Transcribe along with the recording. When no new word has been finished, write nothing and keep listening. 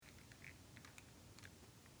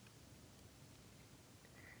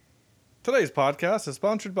Today's podcast is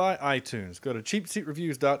sponsored by iTunes. Go to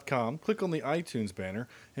cheapseatreviews.com, click on the iTunes banner,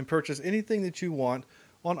 and purchase anything that you want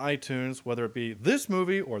on iTunes, whether it be this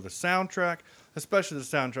movie or the soundtrack, especially the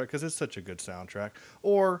soundtrack because it's such a good soundtrack,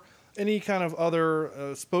 or any kind of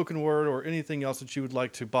other spoken word or anything else that you would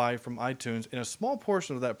like to buy from iTunes. And a small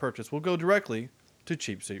portion of that purchase will go directly to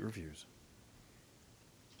Cheap Seat Reviews.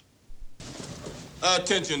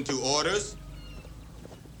 Attention to orders.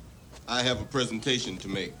 I have a presentation to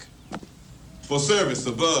make. For service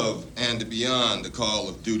above and beyond the call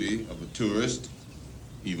of duty of a tourist,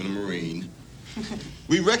 even a Marine,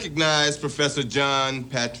 we recognize Professor John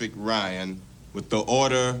Patrick Ryan with the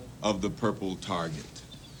Order of the Purple Target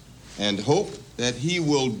and hope that he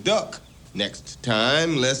will duck next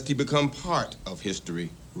time lest he become part of history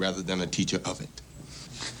rather than a teacher of it.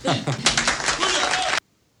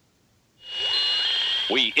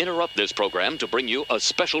 We interrupt this program to bring you a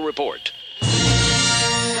special report.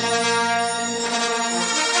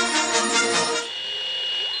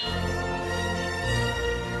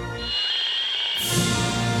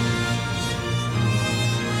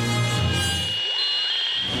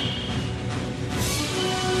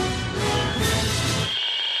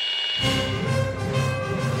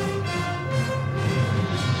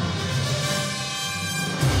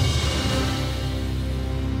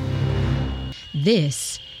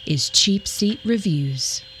 This is Cheap Seat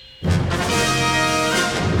Reviews.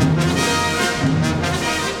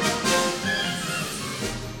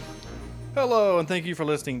 Hello, and thank you for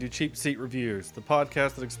listening to Cheap Seat Reviews, the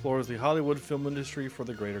podcast that explores the Hollywood film industry for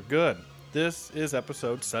the greater good. This is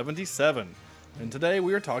episode 77, and today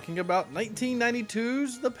we are talking about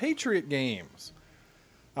 1992's The Patriot Games.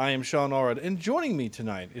 I am Sean Allred, and joining me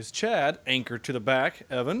tonight is Chad, anchor to the back,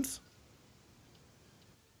 Evans.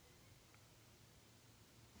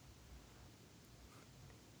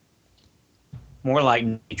 More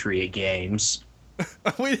like Patriot Games.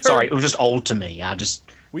 Sorry, Sorry, it was just old to me. It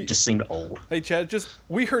just seemed old. Hey, Chad,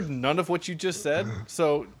 we heard none of what you just said,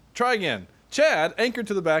 so try again. Chad, anchored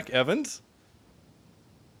to the back, Evans.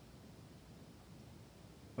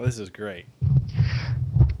 Oh, this is great.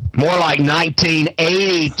 More like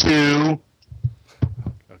 1982.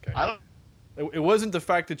 Okay. It wasn't the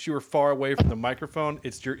fact that you were far away from the microphone,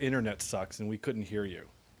 it's your internet sucks and we couldn't hear you.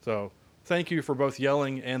 So thank you for both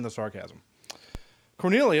yelling and the sarcasm.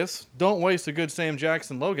 Cornelius, don't waste a good Sam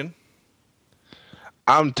Jackson Logan.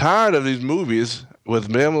 I'm tired of these movies with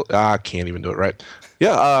mem. I can't even do it right.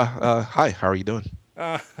 Yeah. Hi. How are you doing?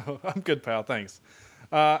 I'm good, pal. Thanks.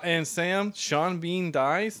 And Sam, Sean Bean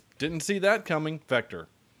dies. Didn't see that coming. Vector.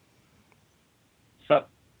 Sup?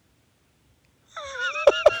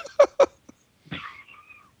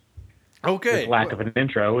 Okay. This lack of an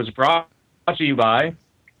intro was brought to you by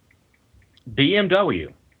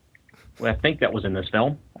BMW. Well, I think that was in this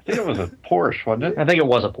film. I think it was a Porsche, wasn't it? I think it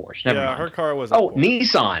was a Porsche. Never mind. Her car was.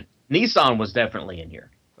 Nissan. Nissan was definitely in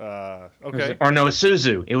here. Okay. Or no,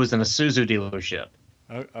 Isuzu. It was in a Isuzu dealership.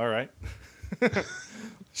 All right.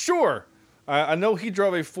 Sure. I know he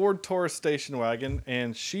drove a Ford Taurus station wagon,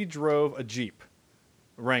 and she drove a Jeep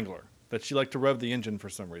Wrangler that she liked to rev the engine for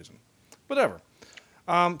some reason. Whatever.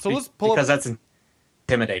 So let's pull because up. that's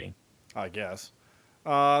intimidating. I guess.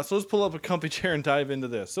 So let's pull up a comfy chair and dive into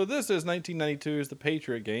this. So this is 1992's The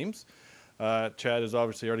Patriot Games. Chad has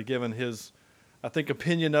obviously already given his, I think,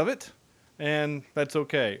 opinion of it, and that's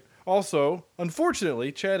okay. Also,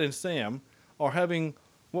 unfortunately, Chad and Sam are having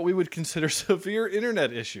what we would consider severe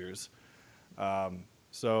internet issues.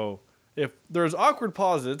 So if there's awkward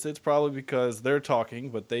pauses, it's probably because they're talking,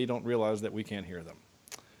 but they don't realize that we can't hear them.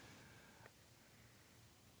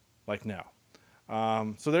 Like now.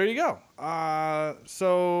 So there you go.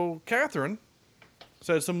 So Catherine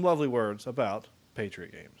said some lovely words about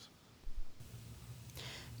Patriot Games.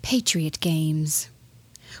 Patriot Games.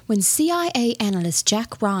 When CIA analyst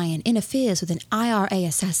Jack Ryan interferes with an IRA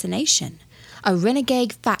assassination, a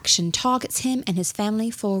renegade faction targets him and his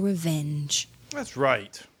family for revenge. That's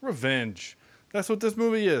right. Revenge. That's what this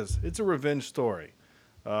movie is. It's a revenge story.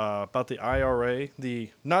 About the IRA,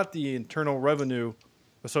 not the Internal Revenue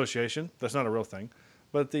Association. That's not a real thing.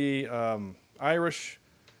 But the Irish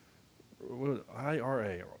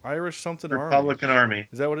IRA, Irish something Republican Army.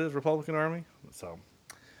 Is that what it is? Republican Army? So,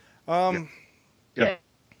 yeah.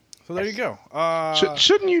 So there you go.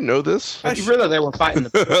 Shouldn't you know this? You realize they were fighting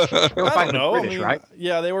the British. They were fighting the British, right?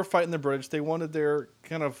 Yeah, they were fighting the British. They wanted their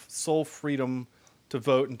kind of sole freedom to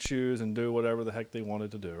vote and choose and do whatever the heck they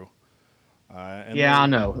wanted to do. I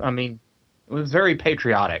know. I mean, it was very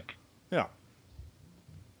patriotic. Yeah.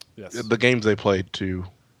 Yes. The games they played to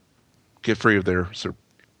get free of their,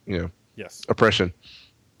 yes, oppression.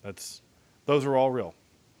 Those are all real.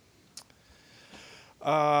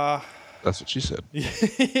 That's what she said.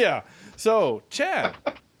 Yeah. So, Chad.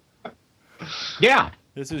 Yeah.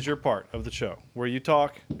 This is your part of the show where you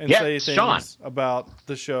talk and Yeah, say things Sean. about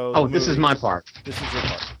the show. Oh, the this is movie. my part. This is your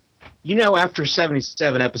part. After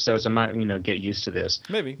 77 episodes, I might, get used to this.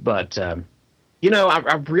 Maybe. But, I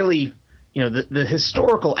really, the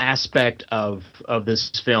historical aspect of this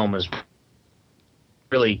film is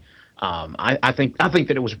really, I think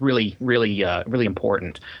that it was really, really, really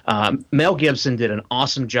important. Mel Gibson did an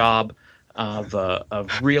awesome job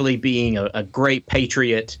of really being a great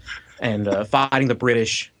patriot and fighting the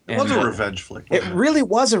British. It was a revenge flick. It really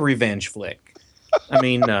was a revenge flick. I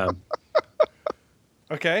mean,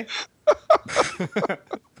 okay.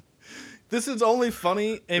 This is only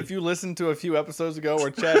funny if you listen to a few episodes ago where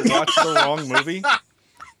Chad watched the wrong movie.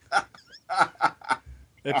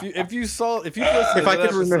 If you listened to that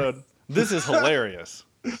episode, this is hilarious.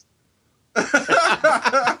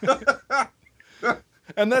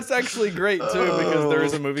 And that's actually great too because there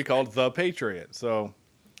is a movie called The Patriot. So,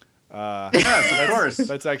 yes, of course.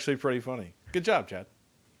 That's actually pretty funny. Good job, Chad.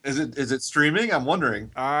 Is it streaming? I'm wondering.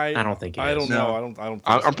 I don't think it is. I don't know. I don't.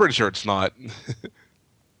 Think I'm pretty sure it's not.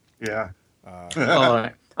 Yeah. All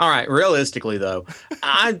right. Realistically, though,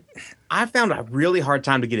 I found a really hard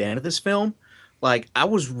time to get into this film. Like, I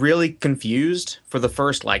was really confused for the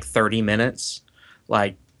first 30 minutes.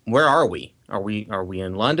 Like, where are we? Are we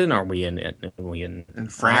in London? Are we in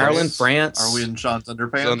France? Ireland, France? Are we in Sean's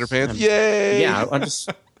underpants? Underpants? Yay! Yeah,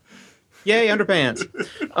 yay underpants.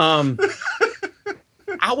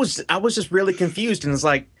 I was just really confused, and it's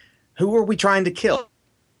like, who are we trying to kill?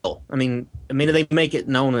 I mean, they make it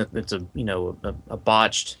known that it's a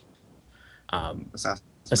botched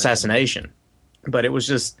assassination, but it was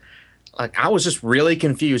just I was just really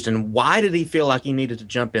confused. And why did he feel like he needed to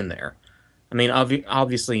jump in there? I mean,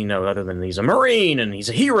 obviously, other than he's a Marine and he's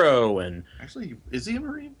a hero, and actually, is he a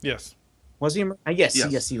Marine? Yes. Was he a Marine? Yes,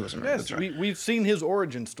 he was a Marine. Yes, we've seen his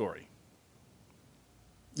origin story.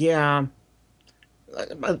 Yeah,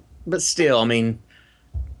 but still, I mean,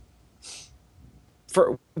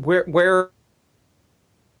 for where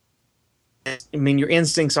your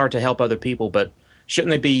instincts are to help other people, but shouldn't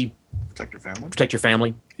they be protect your family? Protect your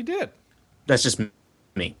family. He did. That's just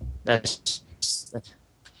me. That's.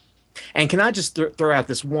 And can I just throw out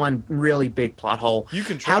this one really big plot hole? You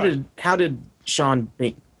can try. How did Sean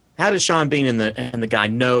Bean and the guy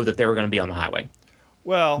know that they were going to be on the highway?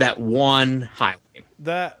 Well, that one highway.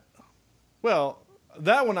 That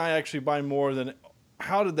one I actually buy more than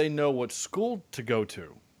how did they know what school to go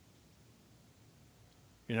to?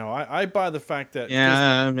 I buy the fact that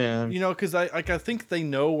because I think they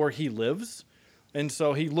know where he lives. And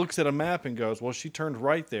so he looks at a map and goes, well, she turned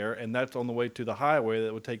right there, and that's on the way to the highway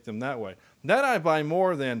that would take them that way. That I buy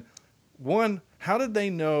more than, one, how did they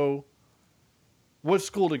know what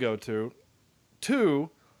school to go to? Two,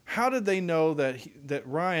 how did they know that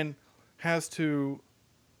Ryan has to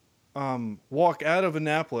walk out of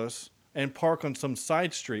Annapolis and park on some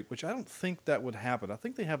side street, which I don't think that would happen. I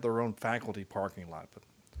think they have their own faculty parking lot.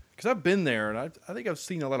 Because I've been there, and I think I've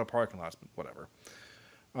seen a lot of parking lots, but whatever.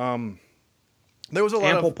 There was a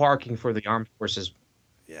lot ample of parking for the armed forces.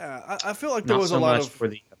 Yeah, I feel like there was so a lot much of for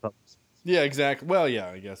the public. Yeah, exactly. Well, yeah,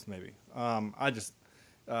 I guess maybe. There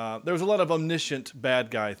was a lot of omniscient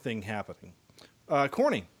bad guy thing happening.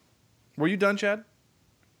 Corny, were you done, Chad?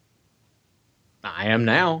 I am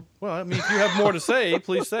now. Well, I mean, if you have more to say,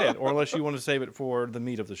 please say it, or unless you want to save it for the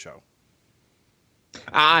meat of the show.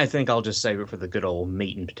 I think I'll just save it for the good old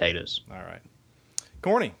meat and potatoes. All right,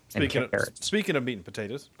 Corny. Speaking of meat and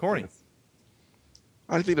potatoes, Corny.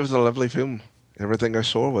 I think it was a lovely film. Everything I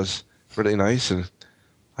saw was really nice, and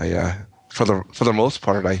I, for the most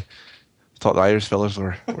part, I thought the Irish fellas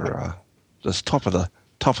were just top of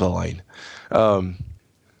the line.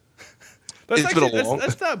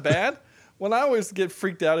 That's not bad. When I always get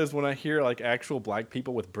freaked out is when I hear actual black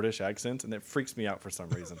people with British accents, and it freaks me out for some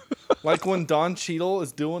reason. Like when Don Cheadle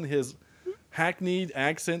is doing his hackneyed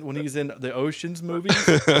accent when he's in the Oceans movies.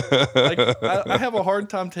 I have a hard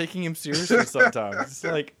time taking him seriously sometimes. It's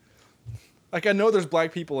like I know there's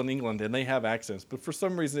black people in England and they have accents, but for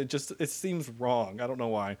some reason it seems wrong. I don't know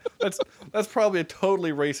why. That's probably a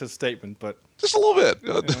totally racist statement, but just a little bit.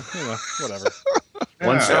 Whatever.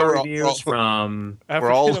 One-star reviews from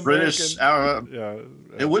we're all British.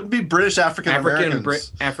 It wouldn't be British African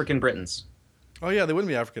Americans. African Britons. Oh yeah, they wouldn't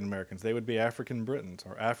be African Americans. They would be African Britons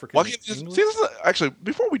or African. Actually,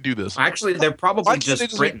 before we do this, they're probably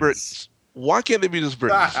just Britons. Why can't they be just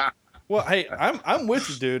Britons? Well, hey, I'm with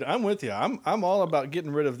you, dude. I'm with you. I'm all about getting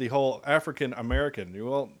rid of the whole African American.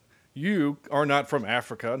 Well, you are not from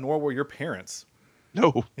Africa, nor were your parents.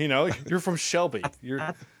 No. You know, you're from Shelby.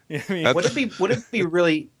 I mean, would it be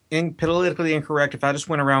really politically incorrect if I just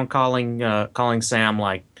went around calling Sam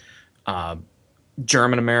like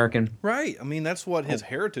German American? Right. I mean, that's what his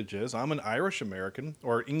heritage is. I'm an Irish American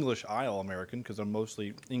or English Isle American because I'm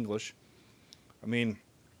mostly English. I mean,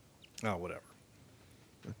 whatever.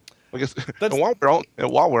 I guess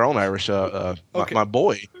while we're on Irish, my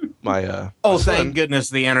boy, my thank son, goodness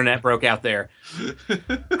the internet broke out there.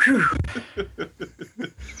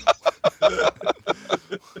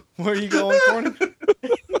 Where are you going, Corny?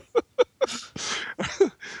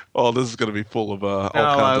 Oh, this is going to be full of all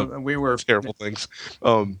kinds of terrible things.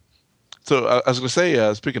 So I was going to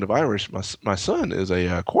say, speaking of Irish, my son is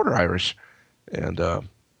a quarter Irish, and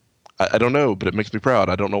I don't know, but it makes me proud.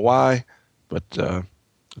 I don't know why, but I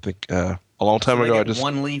think a long time ago I just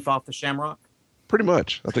one leaf off the shamrock. Pretty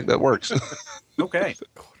much, I think that works. Okay.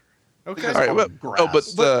 Okay. All right,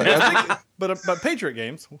 but Patriot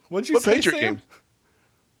games. What'd you say, Patriot Sam? games?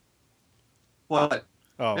 What?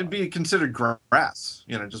 Oh. It'd be considered grass.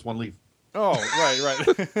 Just one leaf. Oh, right.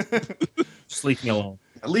 Just leave me alone.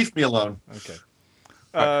 Leave me alone. Okay.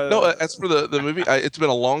 No, as for the movie, it's been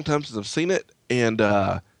a long time since I've seen it, and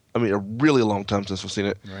a really long time since I've seen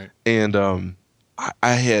it. Right. And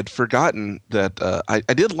I had forgotten that I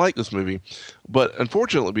did like this movie, but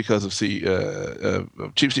unfortunately, because of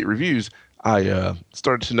Cheap Seat reviews, I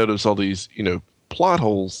started to notice all these plot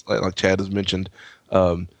holes, like Chad has mentioned,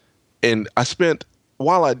 and I spent,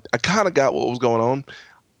 while I kind of got what was going on,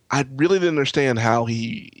 I really didn't understand how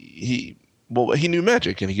he knew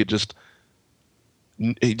magic, and he just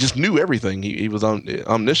knew everything. He was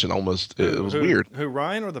omniscient almost. It was weird. Who,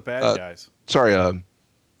 Ryan or the bad guys? Sorry,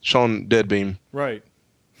 Sean Deadbeam. Right.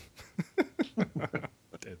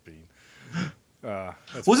 Deadbeam.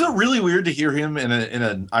 Was it really weird to hear him in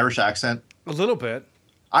an Irish accent? A little bit.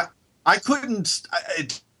 I couldn't.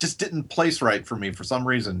 It just didn't place right for me for some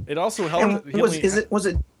reason. It also helped.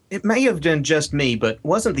 It may have been just me, but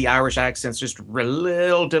wasn't the Irish accents just a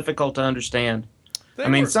little difficult to understand?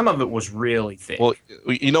 Some of it was really thick. Well,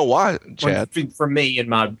 you know why, Chad? For me and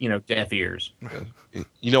my deaf ears.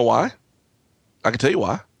 You know why? I can tell you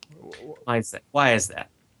why. Why is that?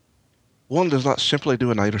 One does not simply do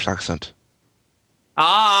an Irish accent.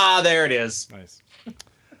 Ah, there it is. Nice.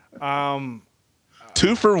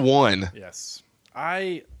 2 for 1. Yes.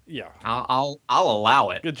 I'll allow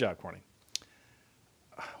it. Good job, Corny.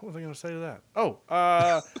 What was I going to say to that?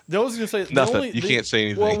 I was going to say nothing. You can't say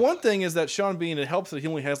anything. Well, one thing is that Sean Bean. It helps that he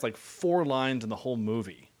only has like 4 lines in the whole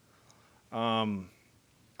movie.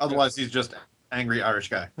 Otherwise, he's just angry Irish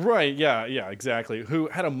guy. Right? Yeah, exactly. Who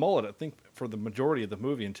had a mullet, I think, for the majority of the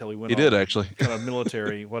movie until he went. He did actually. Kind of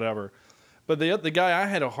military, whatever. But the guy I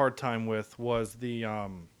had a hard time with was the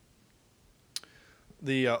old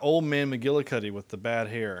man McGillicuddy with the bad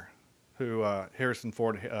hair, who Harrison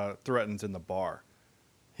Ford threatens in the bar.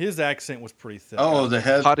 His accent was pretty thick. Oh, the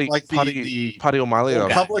head, Paddy O'Malley.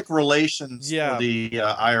 Public relations for the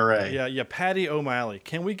IRA. Yeah, Paddy O'Malley.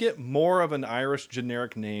 Can we get more of an Irish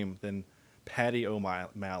generic name than Paddy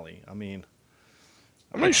O'Malley? I mean,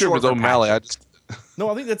 I'm not sure it was O'Malley. No,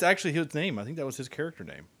 I think that's actually his name. I think that was his character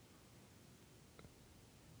name.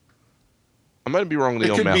 I might be wrong.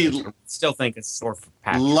 O'Malley. Still think it's sort of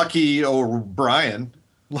Patrick. Lucky O'Brien.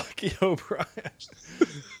 Lucky O'Brien.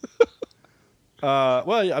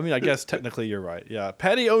 Well, I guess technically you're right. Yeah,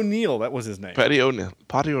 Paddy O'Neill. That was his name. Paddy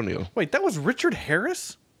O'Neill. Wait, that was Richard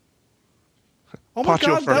Harris? Oh my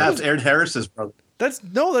God, that's Ed Harris's brother. That's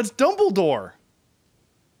Dumbledore.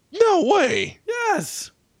 No way. Yes.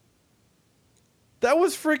 That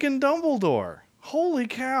was freaking Dumbledore. Holy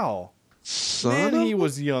cow. He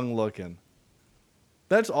was young looking.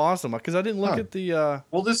 That's awesome, because I didn't look at the...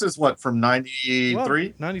 Well, this is what, from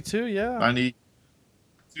 93? 92, yeah. 92?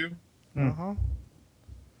 Uh-huh.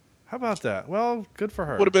 How about that? Well, good for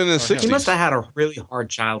her. Would have been in the 60s. He must have had a really hard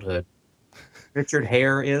childhood. Richard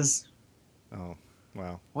Hare is... Oh,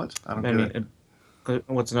 wow. What? I don't get it.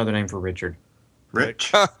 What's another name for Richard?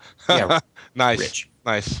 Rich. Yeah. Nice. Rich.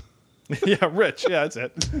 Nice. Yeah, Rich. Yeah, that's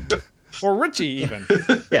it. Or Richie, even.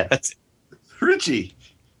 Yeah, that's it. Richie.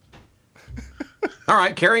 All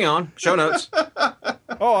right, carry on. Show notes.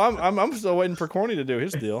 Oh, I'm still waiting for Corny to do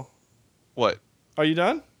his deal. What? Are you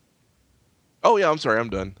done? Oh yeah, I'm sorry, I'm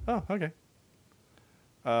done. Oh, okay.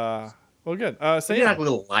 Well, good. Sam. You like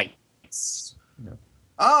little lights.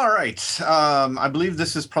 All right. I believe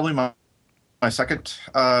this is probably my second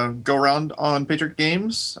go around on Patriot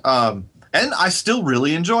Games, and I still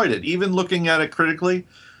really enjoyed it. Even looking at it critically,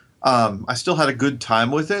 I still had a good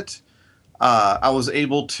time with it. I was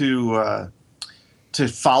able to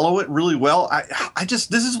follow it really well.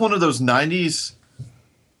 This is one of those 90s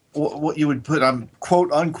what you would put on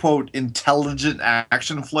quote unquote intelligent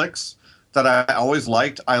action flicks that I always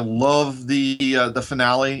liked. I love the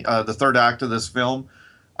finale, the third act of this film.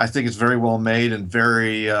 I think it's very well made and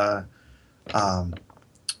very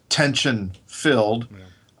tension filled.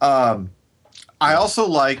 Yeah. I also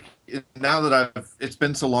like, now that it's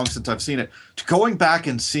been so long since I've seen it, going back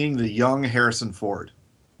and seeing the young Harrison Ford.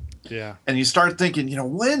 Yeah. And you start thinking,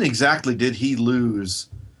 when exactly did he lose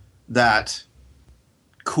that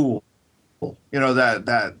cool,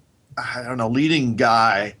 that I don't know, leading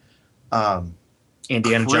guy,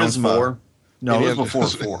 Indiana Jones 4? No, it was before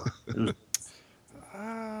 4.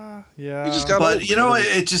 Yeah. He just got but old.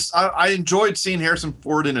 it just I enjoyed seeing Harrison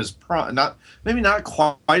Ford in his prime, maybe not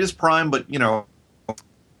quite his prime, but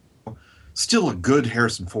still a good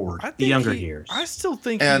Harrison Ford. The younger years. I still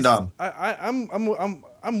think and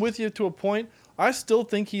I'm with you to a point. I still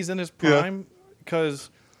think he's in his prime because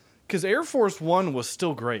Air Force One was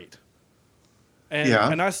still great.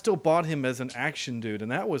 And I still bought him as an action dude,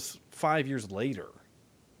 and that was 5 years later.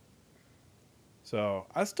 So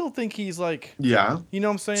I still think he's like, you know what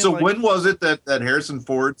I'm saying? So when was it that Harrison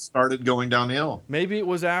Ford started going downhill? Maybe it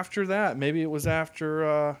was after that. Maybe it was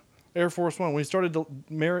after Air Force One when he started to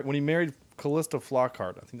when he married Callista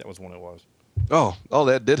Flockhart. I think that was when it was. Oh,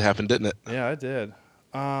 that did happen, didn't it? Yeah, it did.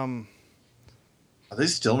 Are they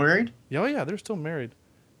still married? Oh yeah, they're still married.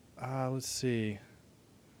 Let's see.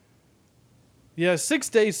 Yeah, 6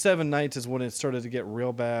 Days, 7 Nights is when it started to get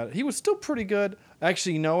real bad. He was still pretty good.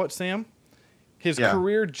 Actually, you know what, Sam? His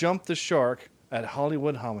career jumped the shark at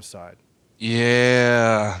Hollywood Homicide.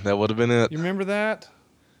 Yeah, that would have been it. You remember that?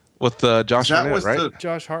 With Josh Hartnett, right?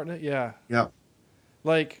 Josh Hartnett, yeah. Yeah.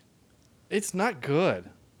 Like, it's not good.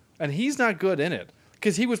 And he's not good in it.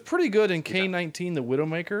 Because he was pretty good in K-19, The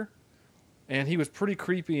Widowmaker. And he was pretty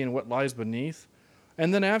creepy in What Lies Beneath.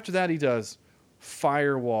 And then after that, he does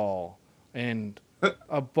Firewall and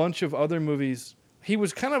a bunch of other movies. He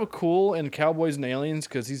was kind of cool in Cowboys and Aliens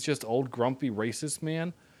because he's just old, grumpy, racist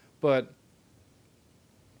man. But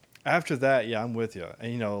after that, yeah, I'm with you.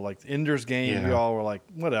 And, like Ender's Game, we all were like,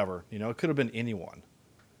 whatever. It could have been anyone,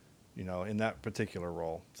 in that particular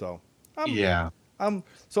role. So,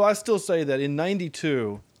 so I still say that in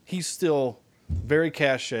 92, he's still very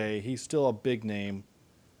cachet. He's still a big name.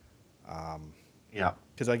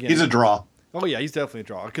 Because again, he's a draw. Oh yeah, he's definitely a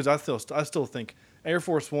draw. Because I still think Air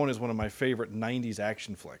Force One is one of my favorite 90s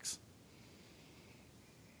action flicks.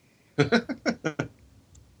 I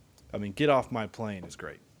mean, Get Off My Plane is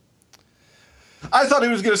great. I thought he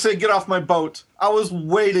was going to say, "Get off my boat." I was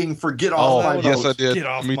waiting for "Get off my boat." Yes, I did. Get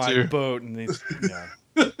off Me my too. boat. And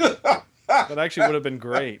that actually would have been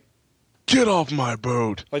great. Get off my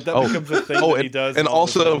boat. Like that becomes a thing that he does. And in all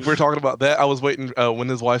the also, if films. we're talking about that, I was waiting when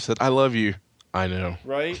his wife said, "I love you." I know.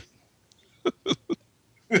 Right?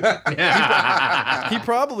 He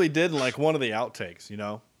probably did in like one of the outtakes,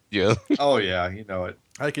 Yeah. Oh yeah, you know it.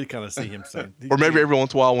 I could kind of see him saying. Or maybe every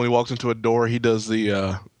once in a while when he walks into a door, he does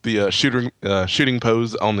the shooting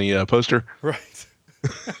pose on the poster. Right.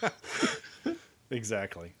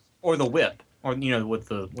 Exactly. Or the whip. Or, with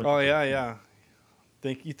the... Oh, yeah.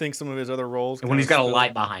 You think some of his other roles... when he's got a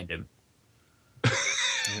light behind him.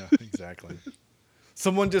 Yeah, exactly.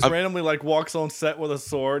 Someone just randomly walks on set with a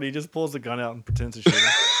sword. He just pulls the gun out and pretends to shoot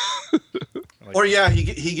him. Or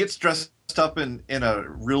he gets dressed up in a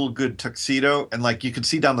real good tuxedo, and you can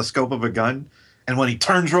see down the scope of a gun. And when he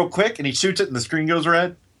turns real quick and he shoots it, and the screen goes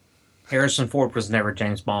red. Harrison Ford was never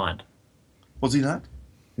James Bond. Was he not?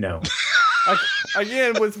 No.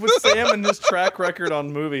 Again, with Sam and this track record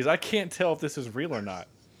on movies, I can't tell if this is real or not.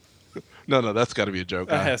 No, that's got to be a joke.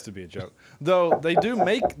 That has to be a joke. Though they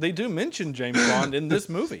do mention James Bond in this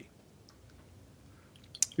movie.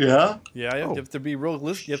 Yeah. Yeah, you have to be real.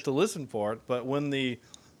 You have to listen for it. But when the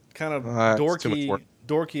kind of it's too much work.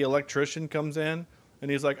 dorky electrician comes in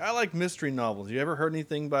and he's like, "I like mystery novels. You ever heard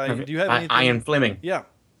anything by? Do you have anything?" Ian Fleming. Yeah,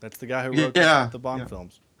 that's the guy who wrote the Bond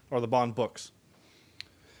films or the Bond books.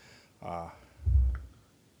 So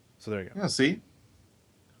there you go. Yeah. See,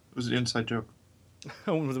 it was an inside joke.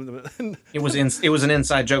 It was an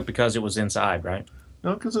inside joke because it was inside, right?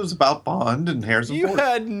 No, because it was about Bond and Harrison You Ford.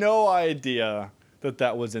 had no idea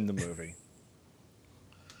that was in the movie.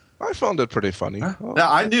 I found it pretty funny. No,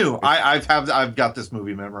 I knew. I've got this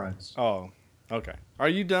movie memorized. Oh, okay. Are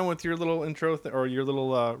you done with your little intro or your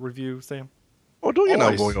little review, Sam? Oh, do you know,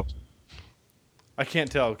 Always. Boyle? I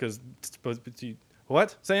can't tell because it's supposed to be.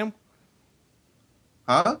 What, Sam?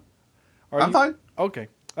 Huh? Are I'm you- fine. Okay,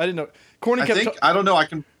 I didn't know. Corny I kept. think I don't know. I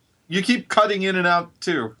can. You keep cutting in and out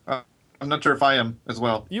too. I'm not sure if I am as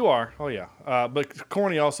well. You are. Oh yeah. But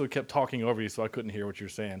Corny also kept talking over you, so I couldn't hear what you were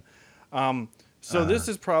saying. So this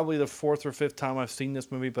is probably the 4th or 5th time I've seen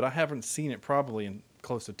this movie, but I haven't seen it probably in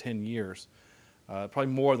close to 10 years. Probably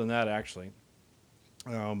more than that, actually.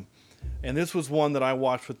 And this was one that I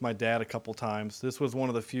watched with my dad a couple times. This was one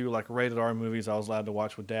of the few like rated R movies I was allowed to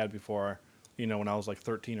watch with Dad before, when I was like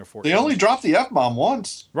 13 or 14. They only dropped the F-bomb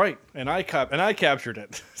once. Right, and I captured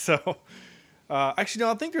it. So, actually,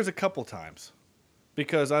 no, I think there's a couple times.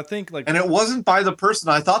 Because I think and it wasn't by the person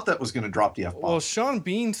I thought that was going to drop the F-bomb. Well, Sean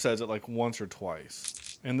Bean says it like once or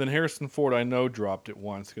twice. And then Harrison Ford, I know, dropped it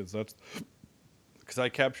once because I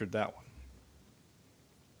captured that one.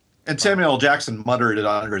 And Samuel L. Jackson muttered it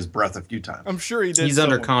under his breath a few times. I'm sure he did. He's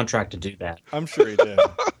under contract to do that. I'm sure he did.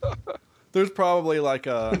 There's probably like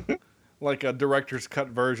a director's cut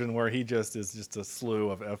version where he just is just a slew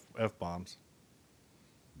of F-bombs.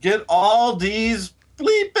 Get all these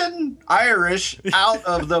bleeping Irish out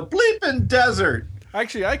of the bleeping desert.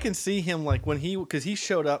 Actually, I can see him like because he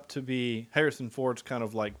showed up to be Harrison Ford's kind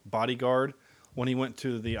of like bodyguard when he went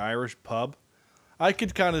to the Irish pub. I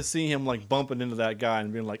could kind of see him like bumping into that guy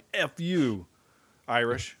and being like, F you,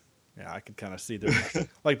 Irish. Yeah, I could kind of see there.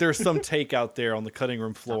 Like there's some take out there on the cutting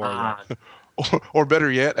room floor. Or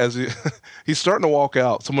better yet, as he's starting to walk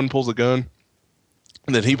out, someone pulls a gun,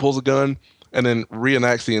 and then he pulls a gun, and then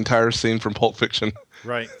reenacts the entire scene from Pulp Fiction.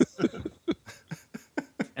 Right.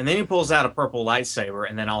 And then he pulls out a purple lightsaber,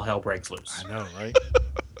 and then all hell breaks loose. I know, right?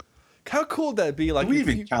 How cool would that be? Like, we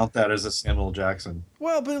even count that as a Samuel L. Jackson.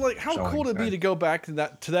 Well, but like, how cool would it be to go back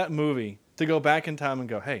to that movie, to go back in time and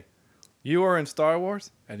go, hey, you are in Star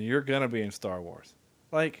Wars, and you're gonna be in Star Wars.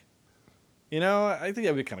 Like, I think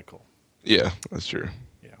that'd be kind of cool. Yeah, that's true.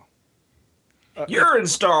 Yeah. You're in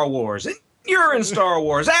Star Wars. You're in Star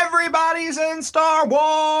Wars. Everybody's in Star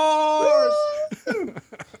Wars.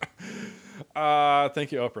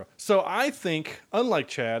 Thank you, Oprah. So I think, unlike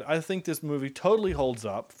Chad, I think this movie totally holds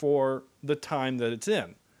up for the time that it's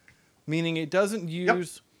in. Meaning it doesn't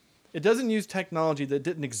use technology that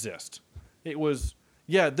didn't exist. It was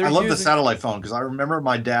I love the satellite phone because I remember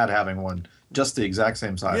my dad having one just the exact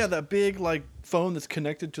same size. Yeah, that big like phone that's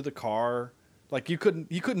connected to the car. Like you couldn't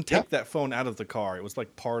take that phone out of the car. It was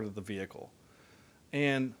like part of the vehicle.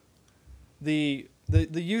 And the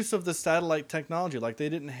use of the satellite technology, like they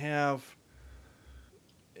didn't have,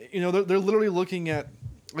 they're literally looking at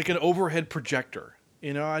like an overhead projector.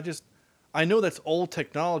 I know that's old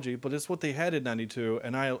technology, but it's what they had in 92.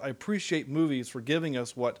 And I appreciate movies for giving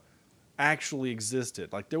us what actually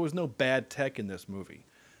existed. Like there was no bad tech in this movie.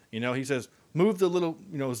 He says, move the little,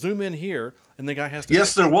 zoom in here. And the guy has to.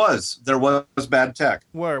 Yes, there was bad tech.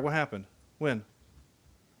 Where? What happened? When?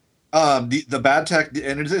 The bad tech,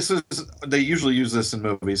 and they usually use this in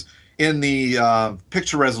movies, in the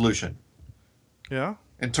picture resolution. Yeah.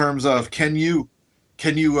 In terms of can you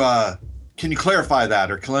clarify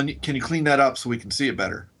that, or can you clean that up so we can see it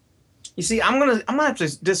better? You see, I'm gonna have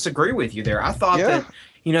to disagree with you there. I thought that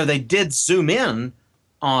they did zoom in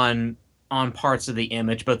on parts of the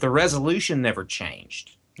image, but the resolution never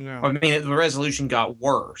changed. No. I mean, the resolution got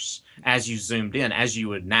worse as you zoomed in, as you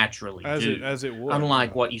would naturally do. As it would.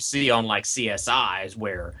 Unlike what you see on like CSIs,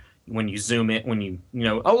 where when you zoom in,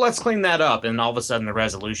 let's clean that up, and all of a sudden the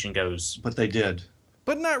resolution goes. But they did.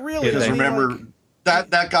 But not really. Because remember, that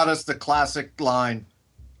got us the classic line.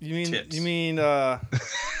 You mean tits.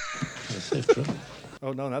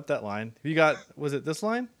 Oh no, not that line. You got, was it this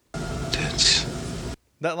line? Tits.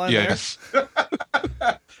 That line yes. there?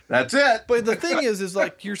 That's it. But the thing is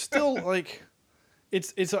like you're still like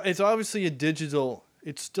it's obviously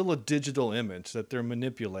it's still a digital image that they're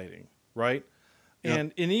manipulating, right?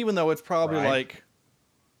 Yep. And even though it's probably like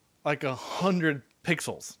 100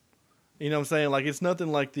 pixels. You know what I'm saying? Like it's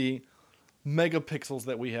nothing like the megapixels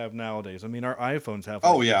that we have nowadays. I mean, our iPhones have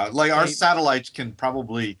like our satellites can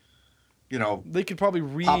probably they could probably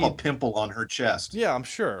read pop a pimple on her chest. Yeah, I'm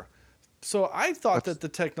sure. So I thought that the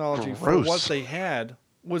technology for what they had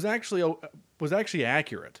was actually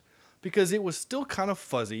accurate because it was still kind of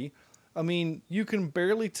fuzzy. I mean, you can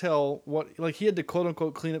barely tell what, like he had to quote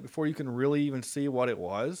unquote clean it before you can really even see what it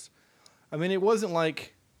was. I mean, it wasn't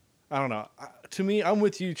like, I don't know. To me, I'm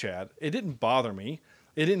with you, Chad. It didn't bother me.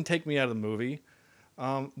 It didn't take me out of the movie.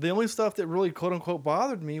 The only stuff that really quote unquote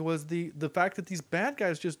bothered me was the fact that these bad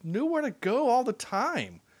guys just knew where to go all the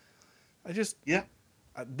time.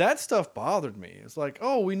 That stuff bothered me. It's like,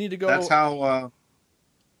 oh, we need to go. That's how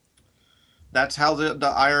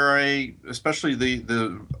the IRA, especially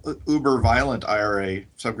the uber violent IRA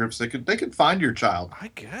subgroups, they could find your child. I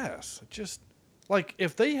guess. Just like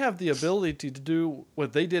if they have the ability to do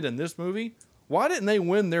what they did in this movie, why didn't they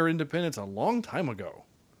win their independence a long time ago?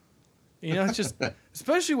 It's just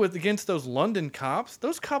especially against those London cops.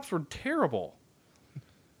 Those cops were terrible.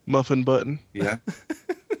 Muffin button. Yeah.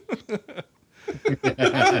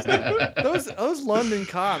 those London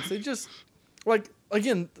cops, they just like,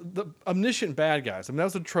 again, the omniscient bad guys. I mean, that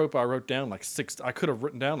was a trope I wrote down I could have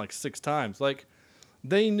written down like 6 times. Like,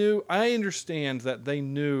 they knew. I understand that they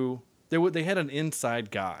knew they had an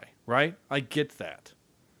inside guy, right? I get that.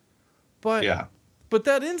 But Yeah. But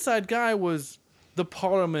that inside guy was the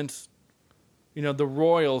Parliament's, the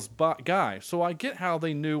royals' guy. So I get how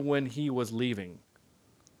they knew when he was leaving.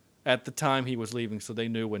 At the time he was leaving, so they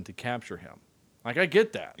knew when to capture him. Like, I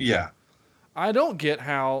get that. Yeah. I don't get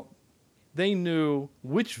how they knew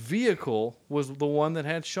which vehicle was the one that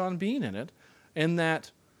had Sean Bean in it, and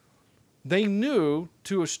that they knew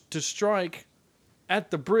to strike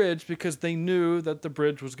at the bridge because they knew that the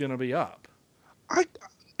bridge was going to be up.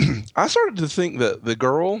 I started to think that the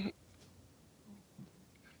girl.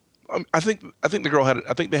 I think the girl had.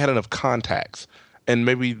 I think they had enough contacts, and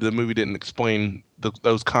maybe the movie didn't explain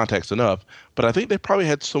those contacts enough. But I think they probably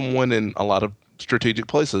had someone in a lot of strategic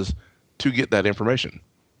places to get that information.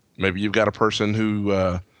 Maybe you've got a person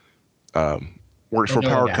who works for a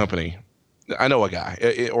power company. I know a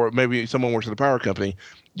guy, or maybe someone works at the power company.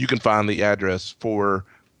 You can find the address for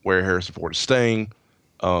where Harrison Ford is staying.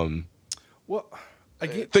 Things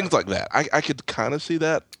like that. I could kind of see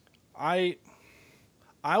that. I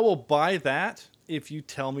will buy that if you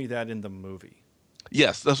tell me that in the movie.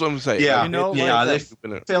 Yes, that's what I'm saying. Yeah, they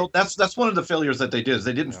failed. That's one of the failures that they did. Is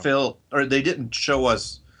they didn't they didn't show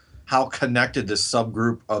us how connected this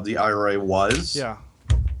subgroup of the IRA was. Yeah,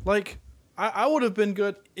 like I would have been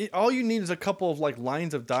good. All you need is a couple of like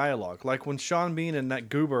lines of dialogue, like when Sean Bean and that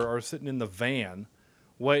goober are sitting in the van,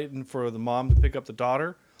 waiting for the mom to pick up the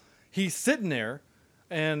daughter. He's sitting there,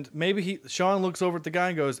 and maybe Sean looks over at the guy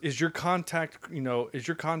and goes, "Is your contact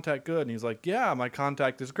good?" And he's like, "Yeah, my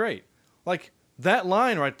contact is great." Like, that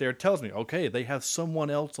line right there tells me, okay, they have someone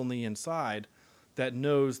else on the inside that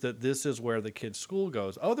knows that this is where the kid's school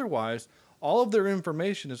goes. Otherwise, all of their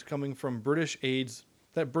information is coming from British aid.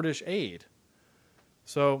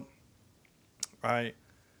 So,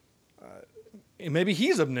 maybe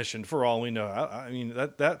he's omniscient for all we know. I mean,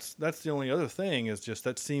 that's the only other thing is just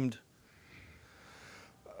that seemed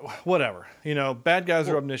whatever. Bad guys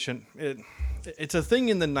are omniscient. It's a thing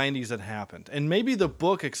in the 90s that happened. And maybe the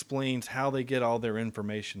book explains how they get all their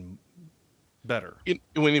information better.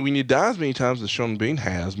 When you die as many times as Sean Bean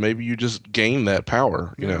has, maybe you just gain that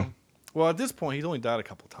power, you know. Well, at this point, he's only died a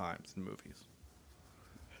couple times in movies.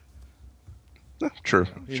 True.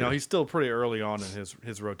 He's still pretty early on in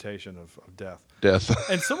his rotation of death.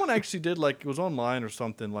 And someone actually did, it was online or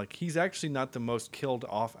something, he's actually not the most killed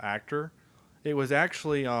off actor. It was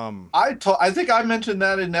actually I think I mentioned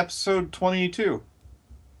that in episode 22.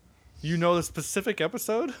 You know the specific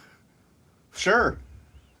episode? Sure.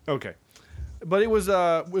 Okay. But it was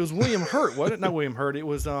William Hurt, wasn't it? Not William Hurt. It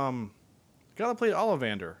was the guy that played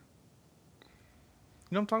Ollivander.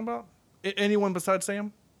 You know what I'm talking about? Anyone besides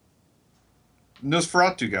Sam?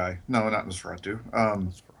 Nosferatu guy. No, not Nosferatu.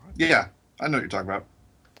 Nosferatu. Yeah, I know what you're talking about.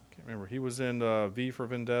 Can't remember. He was in V for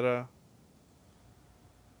Vendetta.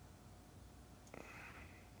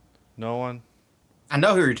 No one? I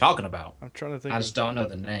know who you're talking about. I'm trying to think. I just don't know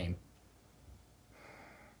the name.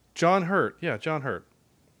 John Hurt. Yeah, John Hurt.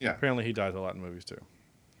 Yeah. Apparently he dies a lot in movies too.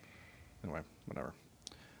 Anyway, whatever.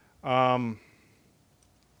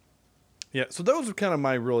 Yeah, so those are kind of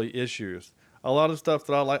my really issues. A lot of stuff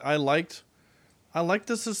that I liked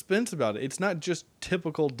the suspense about it. It's not just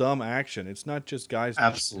typical dumb action. It's not just guys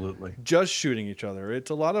absolutely just shooting each other. It's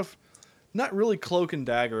a lot of, not really cloak and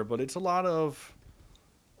dagger, but it's a lot of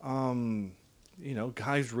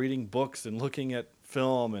guys reading books and looking at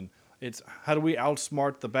film, and it's how do we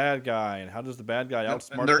outsmart the bad guy, and how does the bad guy outsmart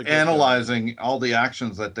the good guy? They're analyzing all the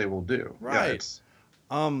actions that they will do. Right.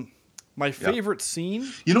 Yeah, my favorite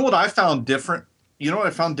scene. You know what I found different? You know what I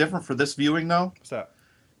found different for this viewing, though? What's that?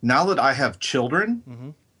 Now that I have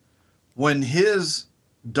children, when his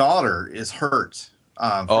daughter is hurt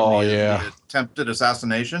from the attempted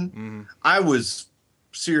assassination, I was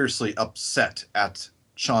seriously upset at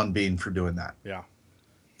Sean Bean for doing that. Yeah.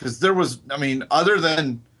 Because there was, other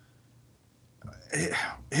than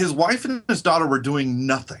his wife and his daughter were doing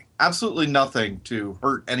nothing, absolutely nothing to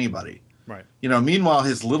hurt anybody. Right. Meanwhile,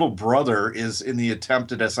 his little brother is in the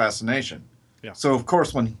attempted assassination. Yeah. So, of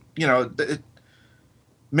course, when, it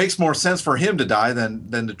makes more sense for him to die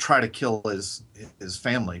than to try to kill his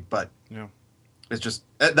family. But it's just,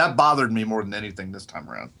 that bothered me more than anything this time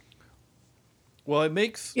around. Well, it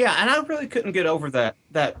makes... Yeah, and I really couldn't get over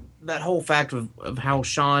that whole fact of how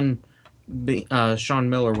Sean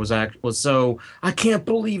Miller was so, I can't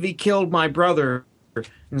believe he killed my brother. And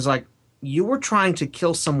it's like, you were trying to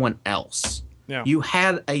kill someone else. Yeah. You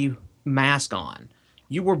had a mask on.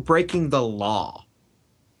 You were breaking the law.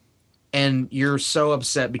 And you're so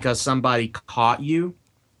upset because somebody caught you.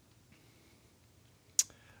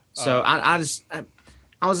 So I was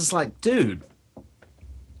just like, dude,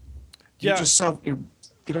 Yeah. you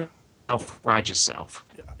self-right yourself.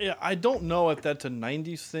 Yeah, I don't know if that's a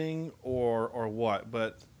 90s thing or what,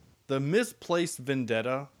 but the misplaced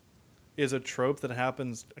vendetta is a trope that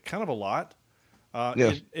happens kind of a lot.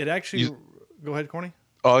 Yeah. It actually... Go ahead, Corny.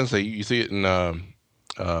 Oh, I was gonna say you see it in Die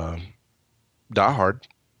Hard.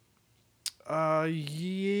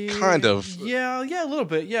 Yeah. Kind of. Yeah, a little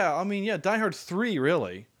bit. Yeah, I mean, Die Hard 3,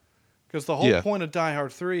 really. Because the whole point of Die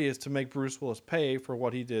Hard 3 is to make Bruce Willis pay for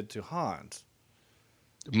what he did to Hans.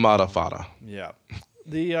 Mata fada. Yeah.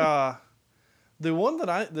 The one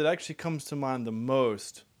that actually comes to mind the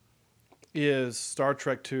most is Star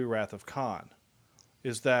Trek II Wrath of Khan.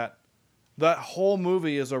 Is that whole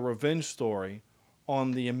movie is a revenge story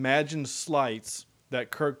on the imagined slights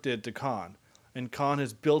that Kirk did to Khan. And Khan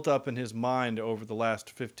has built up in his mind over the last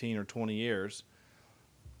 15 or 20 years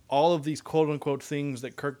all of these quote-unquote things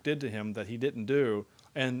that Kirk did to him that he didn't do,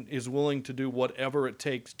 and is willing to do whatever it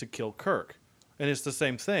takes to kill Kirk. And it's the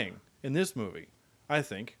same thing in this movie, I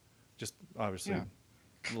think. Just obviously a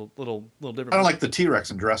little different. I don't like the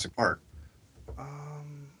T-Rex in Jurassic Park.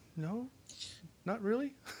 No, not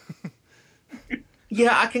really.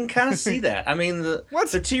 Yeah, I can kind of see that. I mean,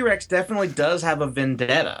 the T-Rex definitely does have a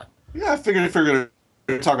vendetta. Yeah, I figured if we're going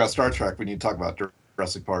to talk about Star Trek, we need to talk about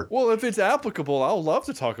Jurassic Park. Well, if it's applicable, I'll love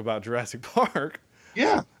to talk about Jurassic Park.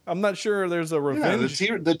 Yeah. I'm not sure there's a revenge.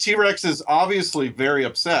 Yeah, the T-Rex is obviously very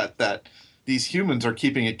upset that these humans are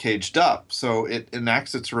keeping it caged up, so it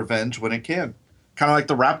enacts its revenge when it can. Kind of like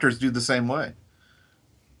the raptors do the same way.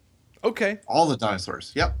 Okay. All the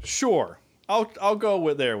dinosaurs. Yep. Sure. I'll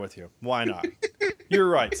go there with you. Why not? You're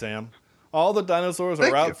right, Sam. All the dinosaurs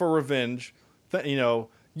are out for revenge.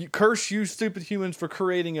 You curse you stupid humans for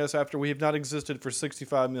creating us after we have not existed for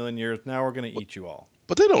 65 million years. Now we're going to eat you all.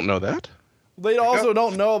 But they don't know that. They also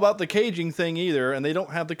don't know about the caging thing either, and they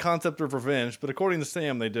don't have the concept of revenge. But according to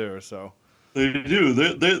Sam, they do. So they do.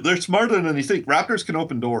 They're smarter than you think. Raptors can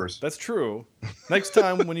open doors. That's true. Next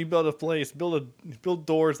time when you build a place, build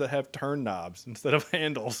doors that have turn knobs instead of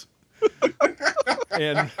handles.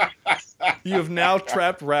 And you have now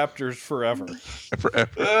trapped raptors forever.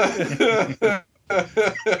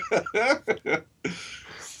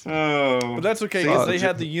 But that's okay because they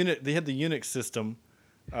had the Unix system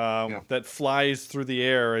that flies through the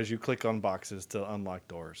air as you click on boxes to unlock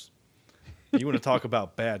doors. You want to talk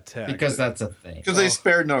about bad tech? Because that's a thing. Because they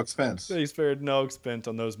spared no expense. They spared no expense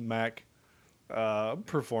on those Mac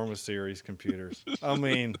Performance Series computers. I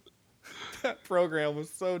mean, that program was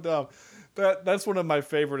so dumb. That's one of my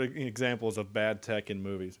favorite examples of bad tech in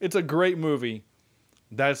movies. It's a great movie.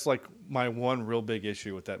 That's like my one real big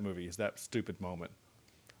issue with that movie is that stupid moment.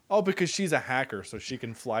 Oh, because she's a hacker, so she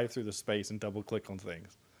can fly through the space and double click on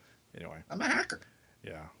things. Anyway. I'm a hacker.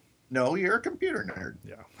 Yeah. No, you're a computer nerd.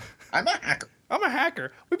 Yeah. I'm a hacker. I'm a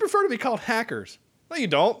hacker. We prefer to be called hackers. No, you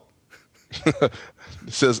don't.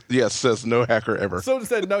 says no hacker ever. So it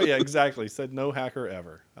said no, yeah, exactly. Said no hacker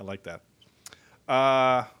ever. I like that.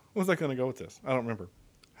 Where was I going to go with this? I don't remember.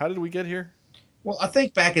 How did we get here? Well, I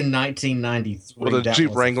think back in 1993. With a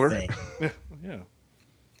Jeep Wrangler.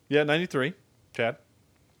 Yeah, 93. Chad?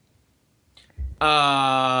 In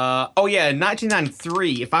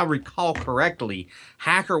 1993, if I recall correctly,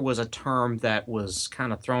 hacker was a term that was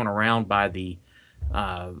kind of thrown around by the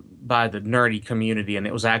nerdy community, and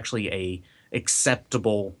it was actually a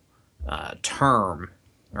acceptable term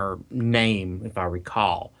or name, if I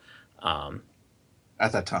recall. At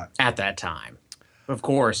that time. At that time. Of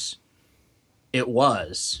course, it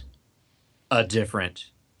was a different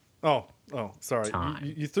sorry.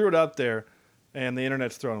 time. You threw it out there, and the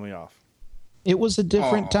internet's throwing me off. It was a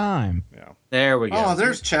different time. Yeah. There we go. Oh,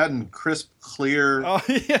 there's Chad and crisp, clear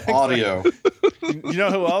audio. You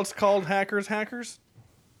know who else called hackers?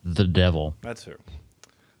 The devil. That's who.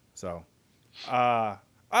 So, I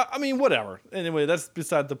mean, whatever. Anyway, that's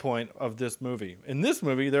beside the point of this movie. In this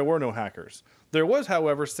movie, there were no hackers. There was,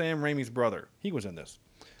 however, Sam Raimi's brother. He was in this.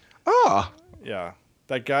 Ah. Yeah.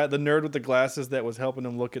 That guy, the nerd with the glasses that was helping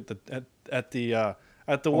him look at the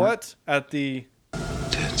what? At the...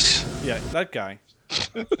 Yeah, that guy.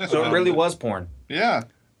 So it really was porn. Yeah.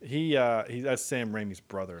 That's Sam Raimi's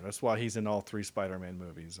brother. That's why he's in all 3 Spider-Man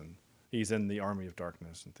movies, and he's in the Army of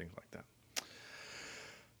Darkness and things like that.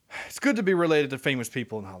 It's good to be related to famous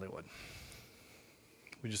people in Hollywood.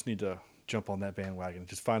 We just need to jump on that bandwagon.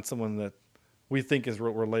 Just find someone that we think is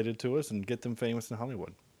related to us and get them famous in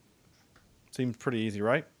Hollywood. Seems pretty easy,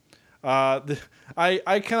 right? I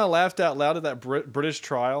kind of laughed out loud at that British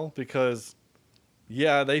trial because,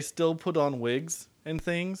 yeah, they still put on wigs and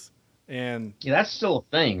things, and Yeah, that's still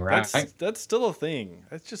a thing, right? that's still a thing.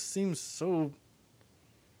 It just seems so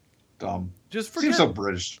Dumb. just forget. Seems so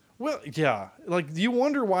British. Well, yeah, like you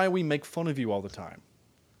wonder why we make fun of you all the time.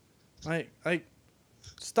 I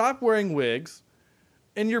stop wearing wigs,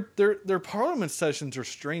 and their parliament sessions are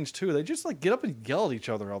strange too. They just like get up and yell at each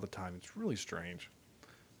other all the time. It's really strange.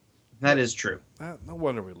 That is true. No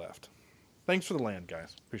wonder we left. Thanks for the land,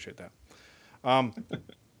 guys. Appreciate that.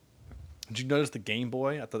 Did you notice the Game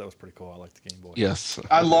Boy? I thought that was pretty cool. I like the Game Boy. Yes.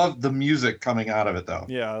 I love the music coming out of it, though.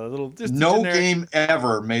 Yeah, a little. Just No generic, game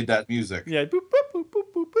ever made that music. Yeah, boop, boop, boop, boop,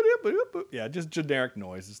 boop, boop, boop, boop. Yeah, just generic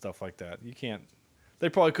noise and stuff like that. You can't. They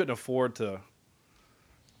probably couldn't afford to,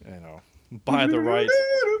 buy the rights.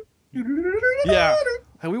 Yeah,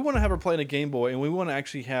 hey, we want to have her playing a Game Boy, and we want to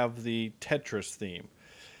actually have the Tetris theme.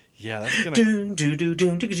 Yeah, that's gonna.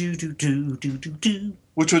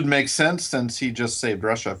 Which would make sense since he just saved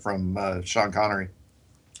Russia from Sean Connery.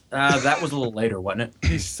 That was a little later, wasn't it?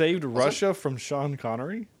 He saved Russia from Sean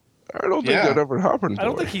Connery? I don't think that ever happened. I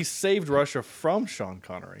don't think he saved Russia from Sean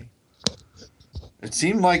Connery. It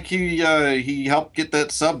seemed like he helped get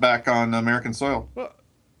that sub back on American soil. Well,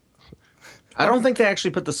 I don't think they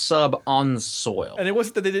actually put the sub on the soil. and it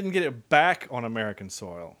wasn't that they didn't get it back on American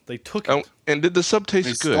soil. They took it. And did the sub taste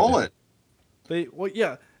They good? stole it.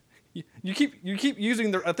 Yeah. You keep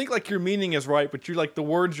using the. I think like your meaning is right, but you like the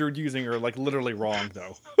words you're using are like literally wrong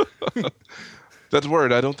though. That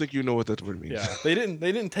word, I don't think you know what that word means. Yeah, they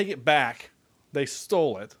didn't take it back. They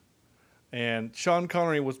stole it, and Sean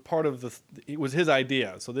Connery was part of the. It was his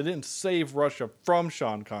idea, so they didn't save Russia from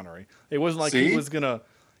Sean Connery. It wasn't like See? he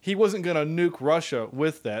wasn't gonna nuke Russia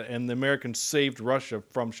with that, and the Americans saved Russia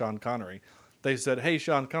from Sean Connery. They said, "Hey,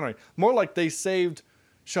 Sean Connery," more like they saved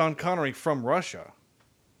Sean Connery from Russia.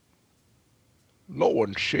 No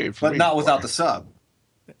one shaved But me, not without boy. the sub.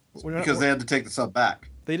 Because they had to take the sub back.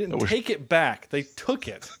 They didn't take it back. They took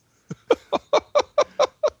it.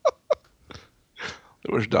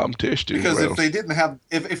 It was damn tasty. Because well. if they didn't have,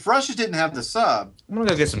 if Russia didn't have the sub, I'm gonna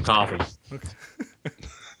go get some coffee. I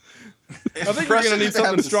think you're gonna need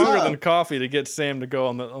something stronger than coffee to get Sam to go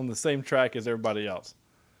on the same track as everybody else.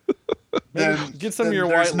 Maybe then get some of then your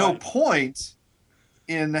there's white no light. point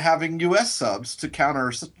in having U.S. subs to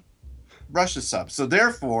counter Russia subs. So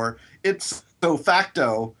therefore, it's so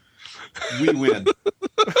facto we win.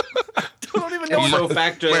 Don't even know. So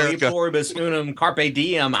facto America. pluribus unum carpe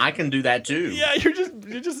diem. I can do that too. Yeah, you're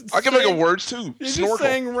just. I can make saying- a words too. You're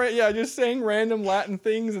Snorkel. just saying random Latin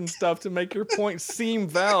things and stuff to make your point seem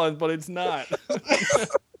valid, but it's not.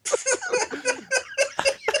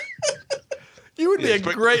 You would be a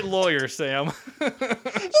great lawyer, Sam. You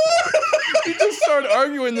just start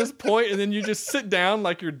arguing this point, and then you just sit down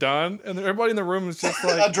like you're done, and then everybody in the room is just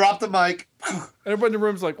I like, dropped the mic. everybody in the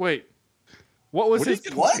room's like, wait, what was his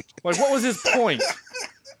What? Like, what was his point?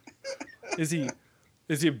 Is he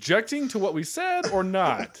objecting to what we said or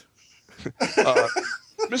not?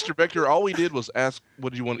 Mr. Becker, all we did was ask,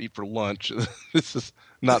 what do you want to eat for lunch? This is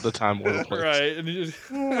not the time or the place. Right. And you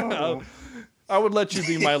just, I would let you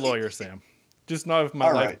be my lawyer, Sam. Just not if my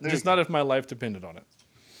All life. right, there Just you not if my life depended on it.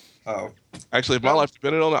 Oh. Actually, if my life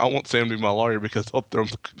depended on it, I want Sam to be my lawyer because I'll throw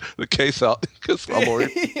the case out because my lawyer.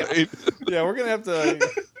 Yeah, we're gonna have to.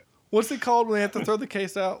 What's it called when they have to throw the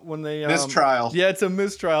case out when they Mistrial. Yeah, it's a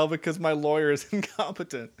mistrial because my lawyer is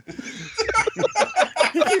incompetent.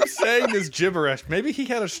 He keeps saying this gibberish. Maybe he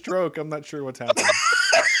had a stroke. I'm not sure what's happening.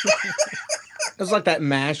 It was like that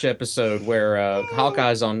MASH episode where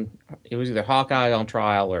Hawkeye's on. It was either Hawkeye on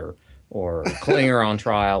trial or Klinger on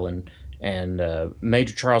trial, and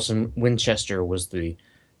Major Charleston Winchester was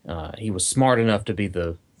he was smart enough to be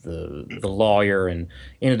the lawyer and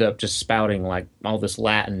ended up just spouting like all this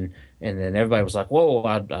Latin, and then everybody was like, "Whoa,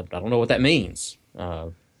 I don't know what that means.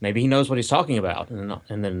 Maybe he knows what he's talking about." And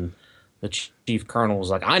then the chief colonel was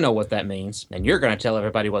like, "I know what that means, and you're going to tell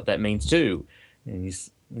everybody what that means too." And he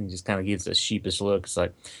just kind of gives a sheepish look. It's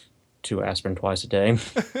like 2 aspirin twice a day.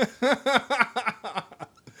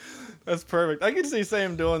 That's perfect. I can see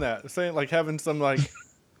Sam doing that. Saying like having some like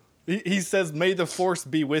he says, "May the force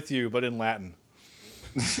be with you," but in Latin.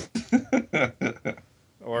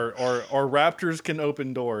 or raptors can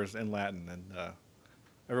open doors in Latin, and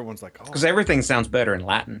everyone's like, "Oh," Because everything sounds better in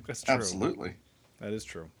Latin. that's true. Absolutely. That is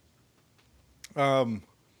true.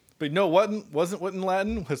 But no, wasn't what in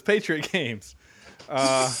Latin was Patriot Games.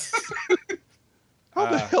 How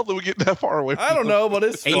the hell did we get that far away from I don't know, but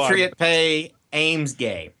it's fun. Patriot Pay Ames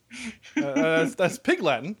Gay. That's Pig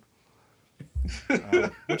Latin.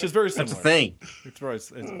 which is very similar. That's a thing. It's very,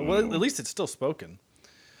 well, at least it's still spoken.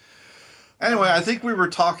 Anyway, I think we were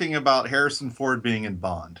talking about Harrison Ford being in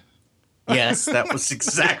Bond. Yes, that was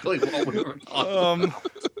exactly what we were talking about.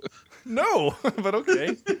 No, but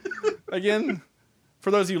okay. Again, for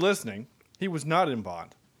those of you listening, he was not in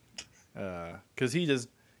Bond because he does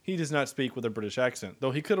not speak with a British accent,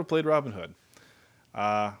 though he could have played Robin Hood.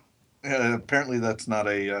 Apparently, that's not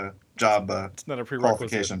a job. It's not a prerequisite.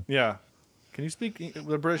 Qualification. Yeah. Can you speak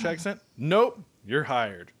with a British accent? Nope. You're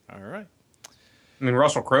hired. All right. I mean,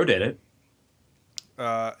 Russell Crowe did it.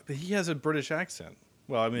 But he has a British accent.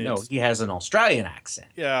 Well, I mean, No, he has an Australian accent.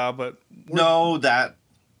 yeah, but No.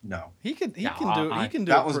 he can do That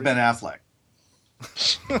it was pretty- Ben Affleck.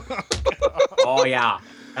 Oh yeah,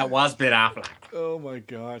 that was Ben Affleck. Oh my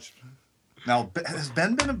gosh. Now, has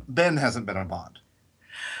Ben hasn't been on Bond.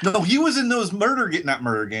 No, he was in those not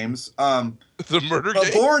murder games. The murder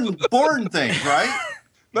game? Born things, right?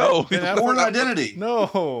 No, Ben Affleck- Born Identity.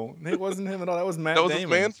 No, it wasn't him at all. That was Matt that was Damon.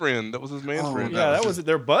 his man friend. That was his man Oh, friend. Yeah, that was his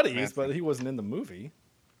their buddies, man but he wasn't in the movie.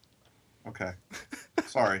 Okay.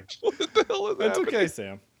 Sorry. What the hell is That's happening? okay,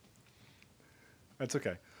 Sam. That's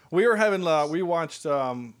okay. We were having we watched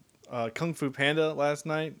Kung Fu Panda last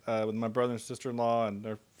night with my brother and sister-in-law and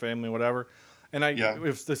their family, whatever. And it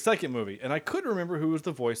was the second movie, and I couldn't remember who was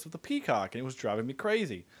the voice of the peacock, and it was driving me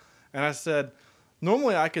crazy. And I said,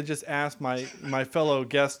 normally I could just ask my fellow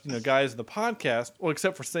guest, guys of the podcast, well,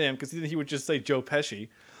 except for Sam, because he would just say Joe Pesci.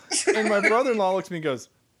 And my brother-in-law looks at me and goes,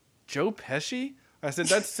 Joe Pesci? I said,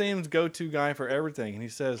 that's Sam's go-to guy for everything. And he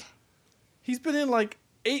says, he's been in like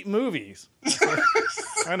 8 movies. I said,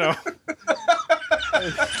 I know.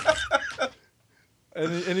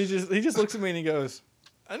 and he just looks at me and he goes,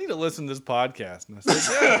 I need to listen to this podcast. And I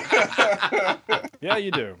said, yeah. Yeah,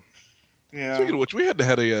 you do. Yeah. Speaking of which, we had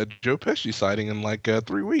a Joe Pesci sighting in like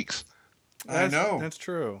 3 weeks. I know. That's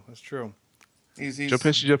true. That's true. He's Joe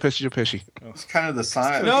Pesci. It's kind of the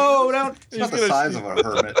size. No, don't. It's not the size of a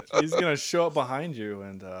hermit. He's gonna show up behind you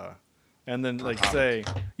and then like say,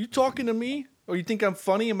 "You talking to me? Or you think I'm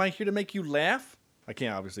funny? Am I here to make you laugh?" I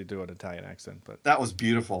can't obviously do an Italian accent, but That was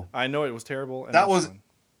beautiful. I know it was terrible. And That it was fun.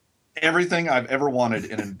 everything I've ever wanted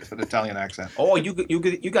in an Italian accent. Oh, you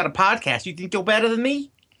got a podcast. You think you're better than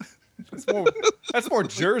me? That's more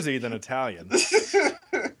Jersey than Italian.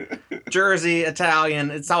 Jersey, Italian.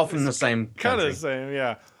 It's all from the same Kind country. of the same,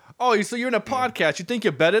 yeah. Oh, so you're in a podcast? You think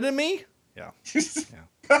you're better than me? Yeah.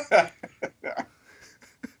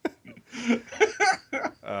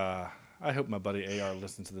 I hope my buddy AR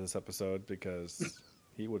listens to this episode because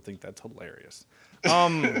he would think that's hilarious.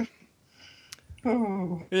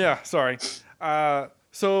 Yeah, sorry.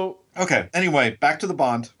 So Okay. Anyway, back to the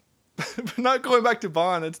Bond. not going back to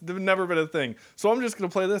Bond. It's never been a thing. So I'm just going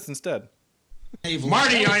to play this instead.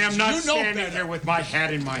 Marty, I am not standing here with my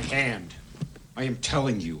hat in my hand. I am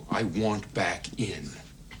telling you, I want back in.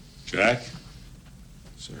 Jack,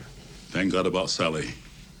 Sir, thank God about Sally.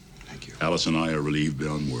 thank you. Alice and I are relieved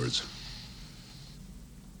beyond words.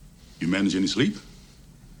 You manage any sleep?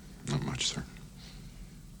 Not much, sir.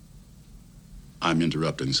 I'm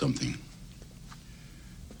interrupting something.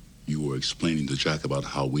 You were explaining to Jack about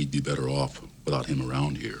how we'd be better off without him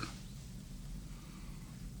around here.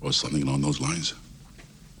 Or something along those lines.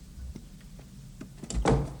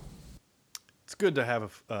 It's good to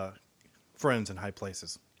have friends in high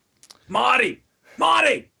places. Marty!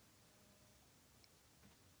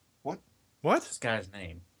 What? This guy's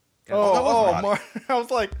name. Oh, I was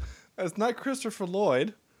like, that's not Christopher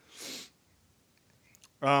Lloyd.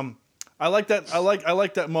 I like that. I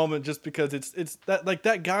like that moment just because it's that like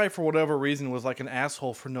that guy for whatever reason was like an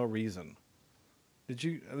asshole for no reason. Did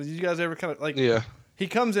you guys ever kind of like? Yeah. He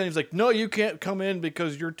comes in. He's like, no, you can't come in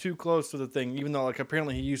because you're too close to the thing. Even though like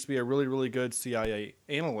apparently he used to be a really really good CIA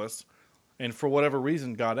analyst, and for whatever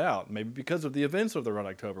reason got out. Maybe because of the events of the Red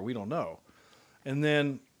October. We don't know. And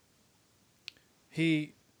then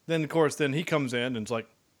he comes in and it's like,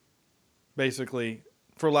 basically,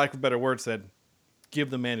 for lack of a better word, said, give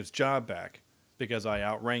the man his job back because I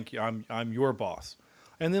outrank you. I'm your boss.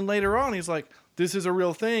 And then later on, he's like, this is a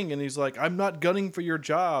real thing. And he's like, I'm not gunning for your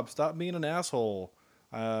job. Stop being an asshole.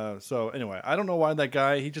 So anyway, I don't know why that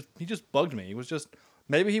guy, he just bugged me.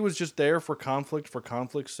 Maybe he was just there for conflict's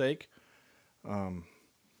sake.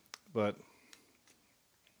 But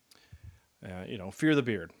fear the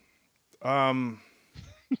beard. I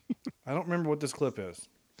don't remember what this clip is.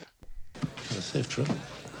 A safe trip.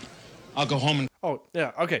 I'll go home and... Oh,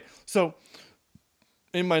 yeah. Okay. So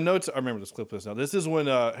in my notes, I remember this clip is now. This is when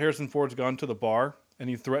Harrison Ford's gone to the bar and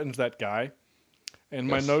he threatens that guy. And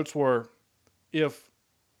my notes were, if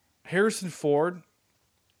Harrison Ford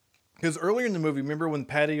Because earlier in the movie, remember when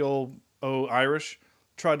Patty Irish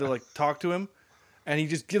tried to like talk to him, and he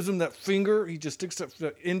just gives him that finger. He just sticks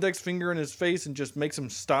the index finger in his face and just makes him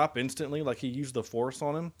stop instantly, like he used the force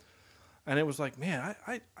on him. And it was like, man,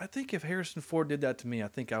 I think if Harrison Ford did that to me, I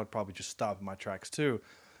think I would probably just stop in my tracks too.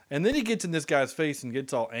 And then he gets in this guy's face and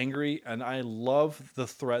gets all angry, and I love the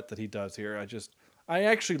threat that he does here. I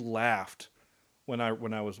actually laughed when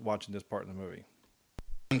I was watching this part in the movie.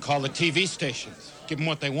 And call the TV stations. Give them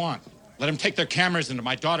what they want. Let them take their cameras into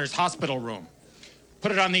my daughter's hospital room.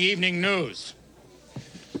 Put it on the evening news.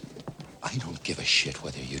 I don't give a shit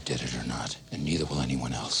whether you did it or not, and neither will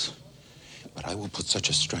anyone else. But I will put such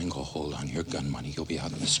a stranglehold on your gun money, you'll be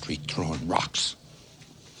out in the street throwing rocks.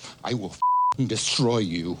 I will destroy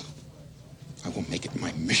you. I will make it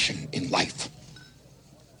my mission in life.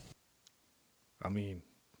 I mean,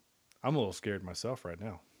 I'm a little scared myself right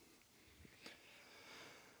now.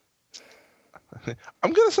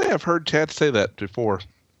 I'm going to say I've heard Chad say that before.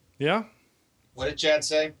 Yeah? What did Chad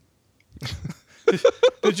say?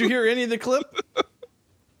 Did you hear any of the clip?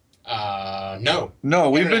 No. No,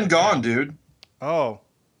 we've been gone, dude. Oh.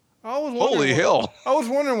 I was Holy hell. I was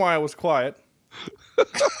wondering why I was quiet.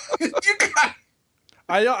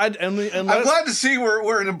 I'm glad to see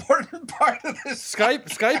we're an important part of this.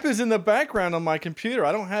 Skype is in the background on my computer.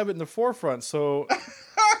 I don't have it in the forefront, so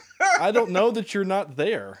I don't know that you're not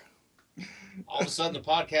there. All of a sudden, the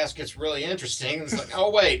podcast gets really interesting. It's like,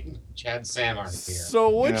 oh wait, Chad and Sam aren't here. So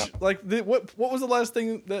what was the last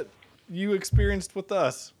thing that you experienced with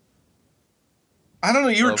us? I don't know.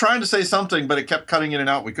 You were trying to say something, but it kept cutting in and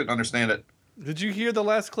out. We couldn't understand it. Did you hear the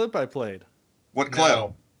last clip I played? What clip?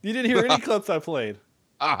 No. You didn't hear any clips I played.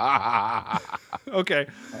 Okay.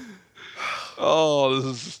 Oh,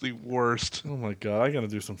 this is the worst. Oh my god, I gotta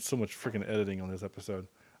do so much freaking editing on this episode.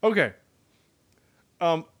 Okay.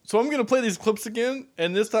 So I'm gonna play these clips again,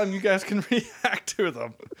 and this time you guys can react to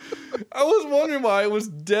them. I was wondering why it was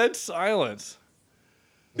dead silence.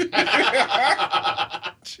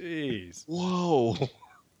 Jeez. Whoa.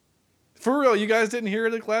 For real, you guys didn't hear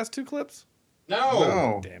the last two clips?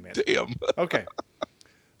 No. Damn it. Damn. Okay.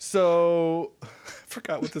 So, I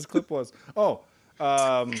forgot what this clip was. Oh,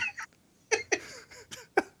 I'm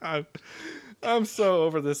so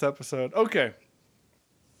over this episode. Okay.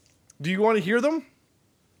 Do you want to hear them?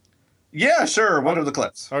 Yeah, sure. What are the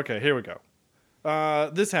clips? Okay, here we go.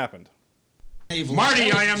 This happened.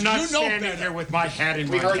 Marty, I am not standing here with my hat in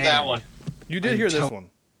my hand. We heard that one. You did hear this one.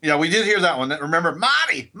 Yeah, we did hear that one. Remember,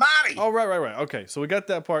 Marty. Oh, right. Okay, so we got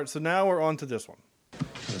that part. So now we're on to this one.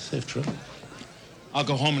 A safe trip. I'll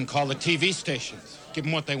go home and call the TV stations. Give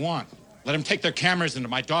them what they want. Let them take their cameras into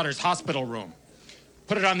my daughter's hospital room.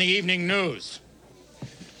 Put it on the evening news.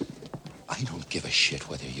 I don't give a shit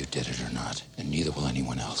whether you did it or not, and neither will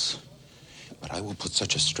anyone else. But I will put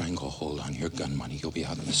such a stranglehold on your gun money, you'll be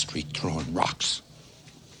out in the street throwing rocks.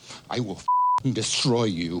 I will destroy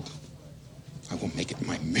you. I will make it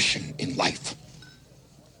my mission in life.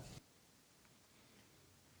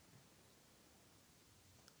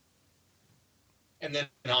 And then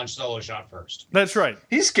Han Solo shot first. That's right.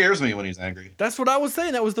 He scares me when he's angry. That's what I was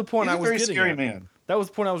saying. That was the point He's I a was very getting scary at. man. That was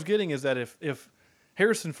the point I was getting, is that if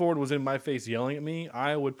Harrison Ford was in my face yelling at me,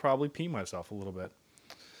 I would probably pee myself a little bit.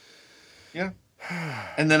 Yeah.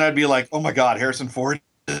 And then I'd be like, oh my God, Harrison Ford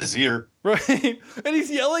is here. Right? And he's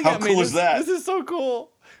yelling How at me. cool is that? This is so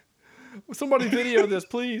cool. Somebody video this,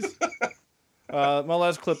 please. My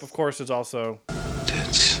last clip, of course, is also...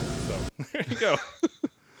 So, there you go.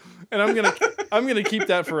 And I'm gonna keep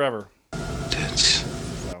that forever.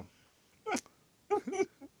 So.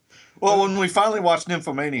 Well, when we finally watch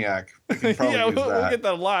Nymphomaniac, we can probably use that. We'll get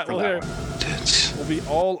that a lot. We'll be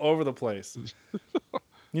all over the place.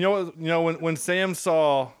 You know when Sam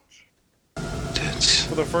saw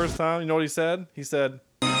for the first time, you know what he said? He said,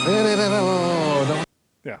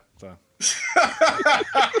 yeah. So.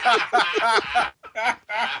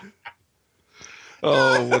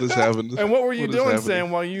 Oh, what has happened? And what were you doing,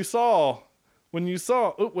 Sam, when you saw? Damn it,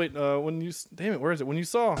 where is it? When you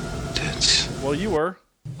saw? Well, you were.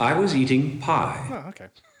 I was eating pie. Oh, okay.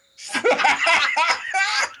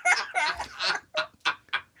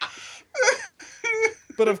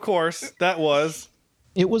 But of course, that was...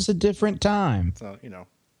 It was a different time. So, you know.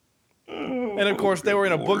 And of course, they were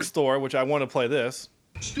in a bookstore, which I want to play this.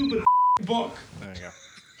 Stupid book. There you go.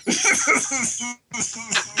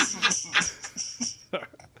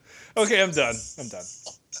 Okay, I'm done.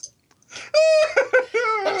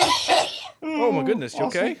 Oh my goodness, you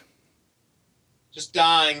okay? Just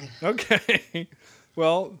dying. Okay.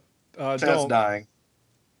 Well, Chad's don't. dying.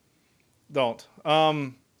 Don't.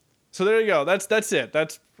 So there you go. That's it.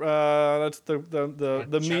 That's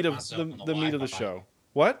the meat of myself on the the meat of the Wi-Fi. show.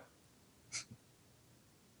 What?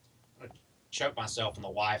 Choke myself on the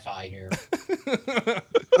Wi-Fi here.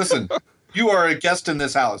 Listen, you are a guest in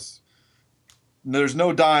this house. There's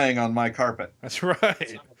no dying on my carpet. That's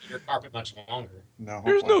right. Your carpet much longer. No.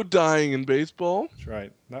 There's no dying in baseball. That's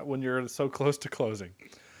right. Not when you're so close to closing.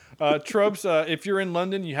 Tropes. If you're in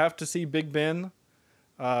London, you have to see Big Ben.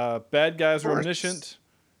 Bad guys are omniscient.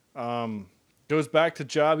 Goes back to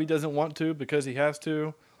job he doesn't want to because he has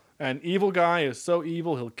to. An evil guy is so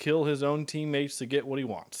evil he'll kill his own teammates to get what he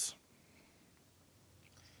wants.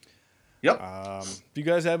 Yep. Do you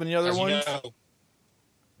guys have any other As you ones? know,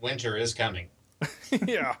 winter is coming.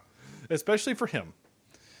 Yeah, especially for him.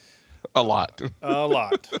 A lot. A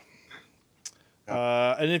lot.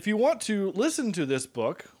 And if you want to listen to this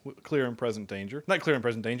book, Clear and Present Danger, not Clear and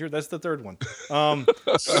Present Danger, that's the third one.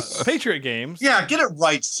 Patriot Games. Yeah, get it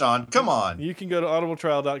right, son. Come on. You can go to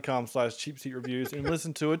audibletrial.com/cheapseatreviews and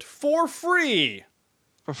listen to it for free.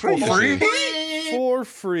 For free. For free? For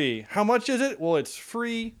free. How much is it? Well, it's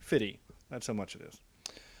free fitty. That's how much it is.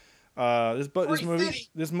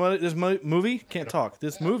 This movie can't talk.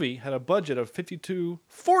 This movie had a budget of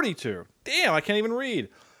 $42. Damn, I can't even read.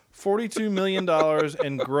 $42 million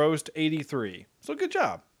and grossed 83. So good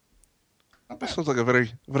job. That sounds like a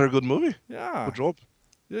very, very good movie. Yeah. Good job.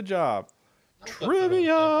 Good job.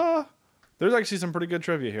 Trivia. There's actually some pretty good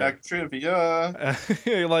trivia here. Trivia.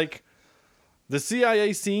 Like, the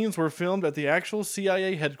CIA scenes were filmed at the actual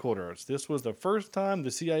CIA headquarters. This was the first time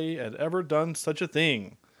the CIA had ever done such a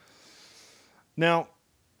thing. Now,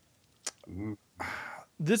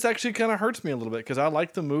 this actually kind of hurts me a little bit because I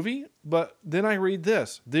like the movie, but then I read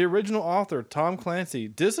this. The original author, Tom Clancy,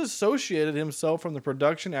 disassociated himself from the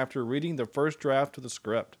production after reading the first draft of the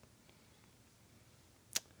script.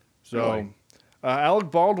 So, Really?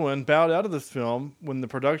 Alec Baldwin bowed out of this film when the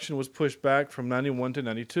production was pushed back from 91 to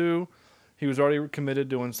 92. He was already committed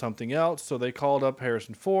doing something else, so they called up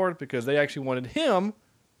Harrison Ford because they actually wanted him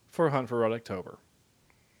for Hunt for Red October.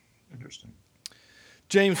 Interesting.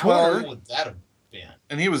 James How Horner. cool would that have been?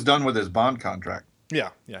 And he was done with his Bond contract. Yeah,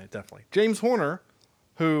 definitely. James Horner,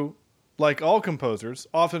 who, like all composers,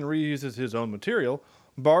 often reuses his own material,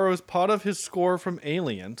 borrows part of his score from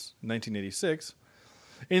Aliens, 1986,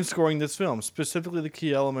 in scoring this film, specifically the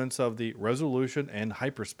key elements of the resolution and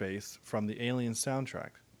hyperspace from the Aliens soundtrack.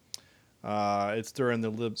 It's during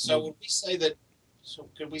the So would we say that? So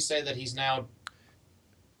could we say that he's now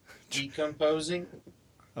decomposing?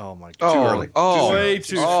 Oh my god! Oh, Too early. Way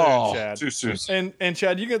too soon, Chad. Too soon. And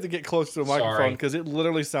Chad, you have to get close to the microphone Sorry. because it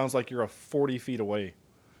literally sounds like you're 40 feet away.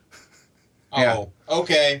 Yeah. Oh,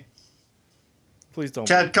 okay. Please don't.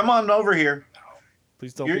 Chad, come on over here.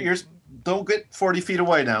 Please don't. You're don't get 40 feet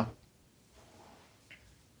away now.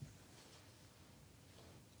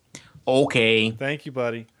 Okay. Thank you,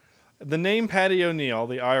 buddy. The name Patty O'Neill,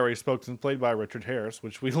 the IRA spokesman played by Richard Harris,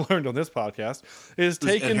 which we learned on this podcast, is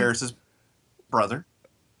taken. Ed Harris's brother.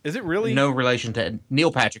 Is it really? No relation to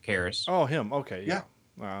Neil Patrick Harris. Oh, him. Okay.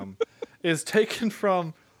 Yeah. Is taken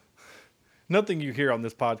from. Nothing you hear on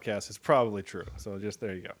this podcast is probably true. So just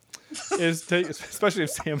there you go. Especially if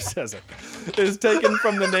Sam says it. Is taken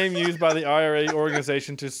from the name used by the IRA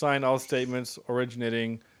organization to sign all statements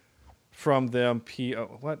originating from them.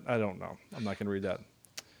 What? I don't know. I'm not going to read that.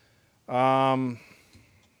 Well,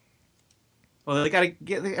 they gotta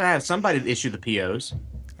have somebody to issue the POs.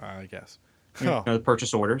 I guess. The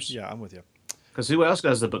purchase orders. Yeah, I'm with you. Because who else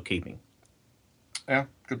does the bookkeeping? Yeah,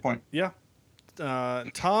 good point. Yeah.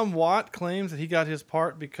 Tom Watt claims that he got his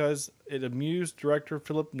part because it amused director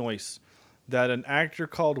Philip Noyce that an actor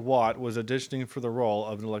called Watt was auditioning for the role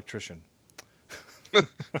of an electrician.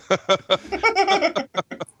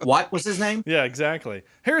 What was his name? Yeah, exactly.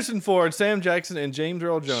 Harrison Ford, Sam Jackson, and James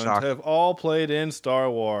Earl Jones Shock. have all played in Star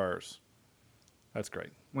Wars. That's great.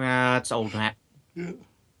 Well, that's old hat.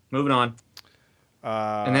 Moving on.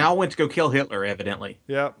 Uh, And they all went to go kill Hitler, evidently.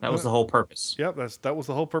 Yeah. That was the whole purpose. Yep, that was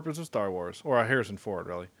the whole purpose of Star Wars, or Harrison Ford,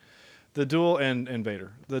 really. The dual and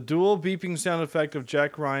Vader. The dual beeping sound effect of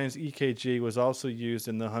Jack Ryan's EKG was also used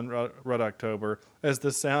in the Hunt Red October as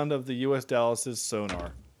the sound of the U.S. Dallas's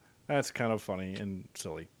sonar. That's kind of funny and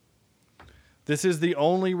silly. This is the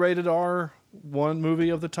only rated R one movie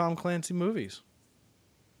of the Tom Clancy movies.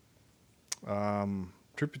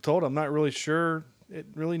 Truth be told, I'm not really sure it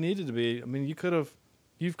really needed to be. I mean, you could have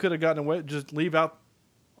gotten away, just leave out,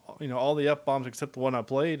 all the F-bombs except the one I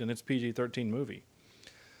played, and it's PG-13 movie.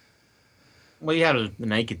 Well, you had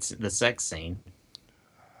the sex scene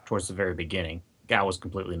towards the very beginning. Guy was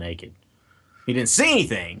completely naked. He didn't see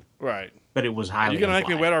anything, Right. but it was highly You gonna make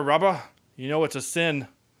me implied. wear a rubber? You know it's a sin.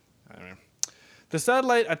 The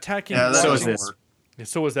satellite attacking. Yeah, that So doesn't is this. work. Yeah,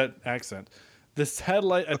 so is that accent. The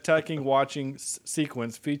satellite attacking watching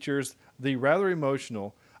sequence features the rather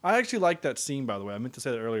emotional. I actually like that scene, by the way. I meant to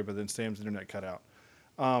say that earlier, but then Sam's internet cut out.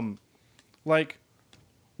 Like,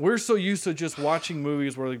 we're so used to just watching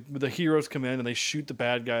movies where the heroes come in and they shoot the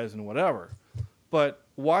bad guys and whatever. But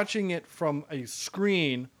watching it from a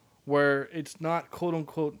screen where it's not, quote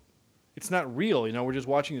unquote, it's not real, we're just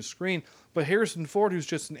watching a screen. But Harrison Ford, who's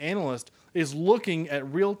just an analyst, is looking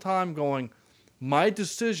at real time going, my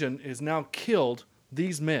decision is now killed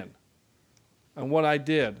these men and what I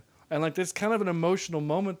did. And like, there's kind of an emotional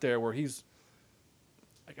moment there where he's,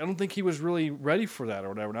 I don't think he was really ready for that or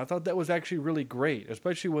whatever. And I thought that was actually really great,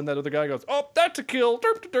 especially when that other guy goes, oh, that's a kill,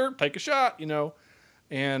 derp to derp, take a shot,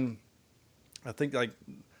 And I think like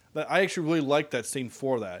that, I actually really like that scene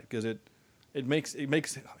for that because it makes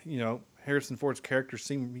Harrison Ford's character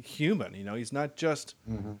seem human. He's not just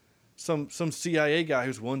some CIA guy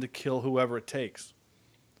who's willing to kill whoever it takes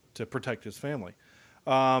to protect his family.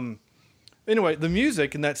 Anyway, the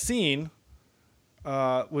music in that scene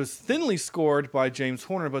was thinly scored by James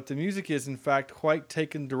Horner, but the music is in fact quite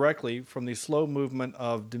taken directly from the slow movement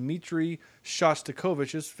of Dmitri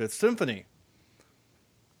Shostakovich's Fifth Symphony.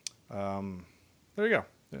 There you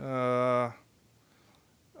go.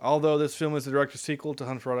 Although this film is the direct sequel to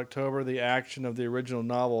Hunt for Red October, the action of the original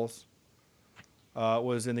novels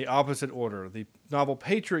was in the opposite order. The novel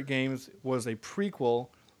Patriot Games was a prequel.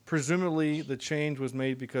 Presumably, the change was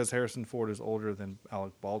made because Harrison Ford is older than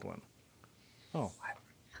Alec Baldwin. Oh.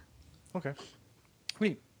 Okay.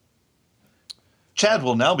 Sweet. Chad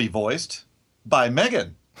will now be voiced by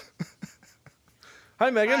Megan. Hi,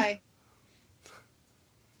 Megan. Hi.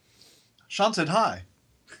 Sean said hi.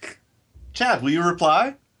 Chad, will you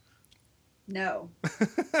reply? No.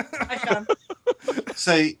 Hi, Sean.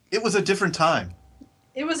 Say, it was a different time.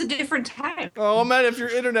 It was a different time. Oh, man, if your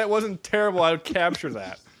internet wasn't terrible, I would capture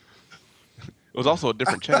that. It was also a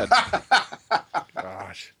different Chad.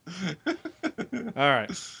 Gosh. All right.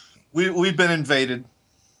 We've been invaded.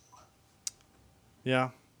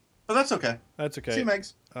 Yeah. But that's okay. That's okay. See you,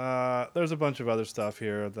 Megs. There's a bunch of other stuff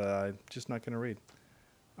here that I'm just not going to read.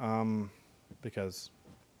 Because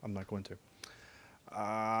I'm not going to.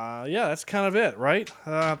 Yeah, that's kind of it, right?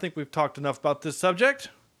 I think we've talked enough about this subject.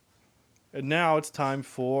 And now it's time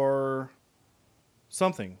for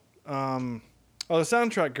something. The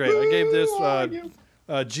soundtrack, great. I gave this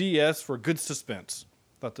GS for good suspense.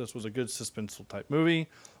 Thought this was a good suspenseful type movie.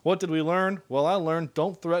 What did we learn? Well, I learned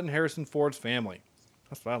don't threaten Harrison Ford's family.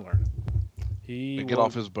 That's what I learned. Get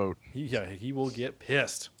off his boat. He will get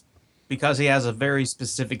pissed. Because he has a very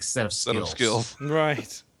specific set of skills.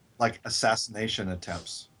 Right. Like assassination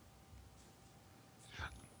attempts.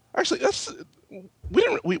 Actually, we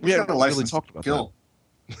haven't really talked about that.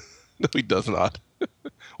 No, he does not.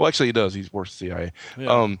 Well, actually, he does. He's worse CIA.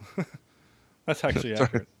 Yeah. That's actually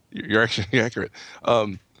accurate. You're actually accurate.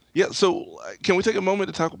 Yeah. So, can we take a moment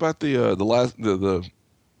to talk about the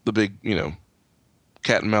big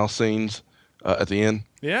cat and mouse scenes at the end?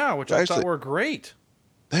 Yeah, which I thought were great.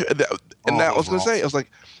 And now I was going to say, I was like,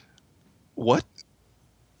 what?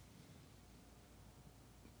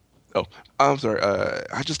 Oh, I'm sorry.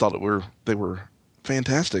 I just thought they were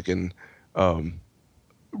fantastic and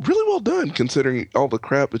really well done considering all the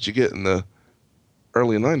crap that you get in the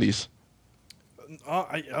early 90s.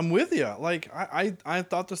 I'm with you. Like I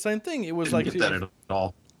thought the same thing. It was Didn't like get that at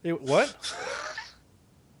all. What?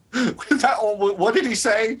 What did he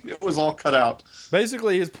say? It was all cut out.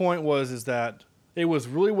 Basically, his point is that it was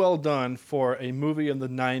really well done for a movie in the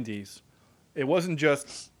 90s. It wasn't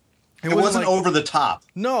just... It wasn't like, over the top.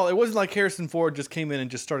 No, it wasn't like Harrison Ford just came in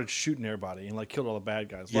and just started shooting everybody and like killed all the bad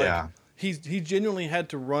guys. Like, yeah. He genuinely had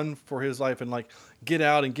to run for his life and like get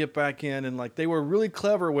out and get back in. And like they were really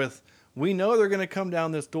clever with, we know they're going to come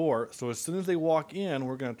down this door. So as soon as they walk in,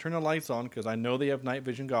 we're going to turn the lights on because I know they have night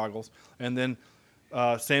vision goggles. And then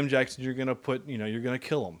Sam Jackson, you're going to put, you're going to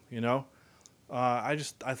kill him, it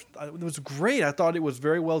was great. I thought it was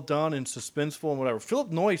very well done and suspenseful and whatever. Philip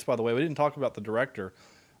Noyce, by the way, we didn't talk about the director.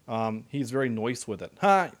 He's very nice with it.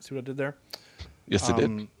 Ha! See what I did there? Yes, I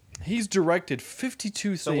did. He's directed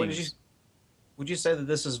 52 So things. would you say that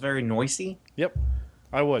this is very noisy? Yep,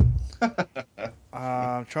 I would.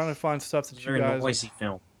 I'm trying to find stuff that you guys... Very noisy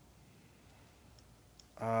film.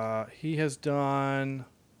 He has done...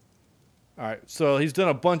 All right, so he's done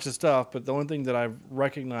a bunch of stuff, but the only thing that I've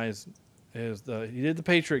recognized is he did the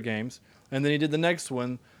Patriot Games, and then he did the next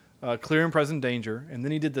one, Clear and Present Danger, and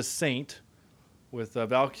then he did The Saint with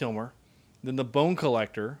Val Kilmer, then The Bone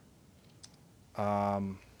Collector.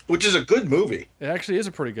 Which is a good movie. It actually is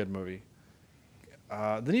a pretty good movie.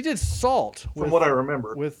 Then he did Salt. From what I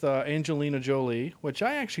remember. With Angelina Jolie, which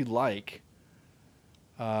I actually like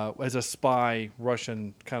as a spy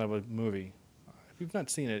Russian kind of a movie. If you've not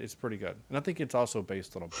seen it, it's pretty good. And I think it's also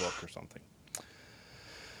based on a book or something.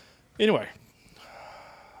 Anyway,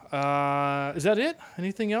 is that it?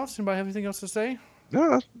 Anything else? Anybody have anything else to say?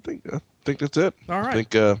 No, I think that's it. All right. I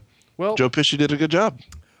think Well, Joe Pesci did a good job.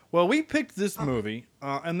 Well, we picked this movie,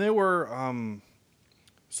 and there were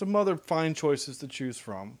some other fine choices to choose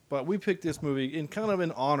from, but we picked this movie in kind of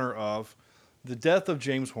in honor of the death of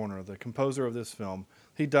James Horner, the composer of this film.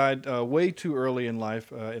 He died way too early in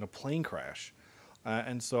life in a plane crash,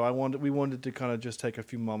 and so we wanted to kind of just take a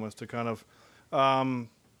few moments to kind of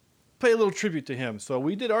pay a little tribute to him. So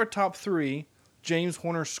we did our top 3 James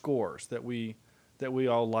Horner scores that we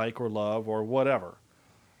all like or love or whatever.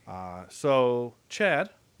 So Chad,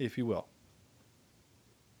 if you will,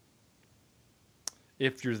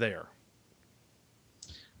 if you're there.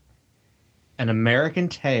 An American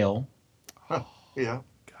Tail. Yeah.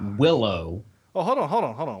 Willow. Oh, hold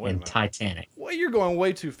on. Wait a and minute. Titanic. Well, you're going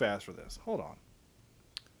way too fast for this. Hold on.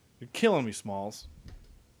 You're killing me, Smalls.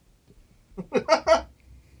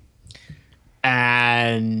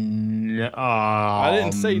 And I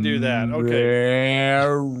didn't say do that. Okay.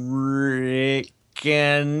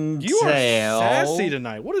 American You are Tail. sassy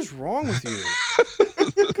tonight. What is wrong with you?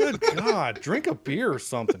 Good God. Drink a beer or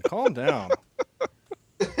something. Calm down.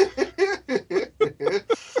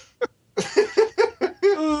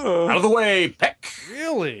 Out of the way, Peck.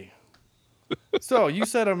 Really? So you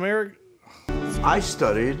said American. I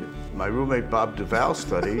studied. My roommate Bob Duvall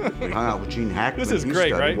studied. We hung out with Gene Hackman. This is He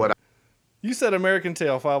great, studied right? You said American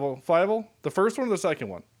Tail, Fievel? The first one or the second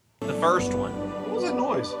one? The first one. What was that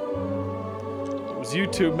noise? It was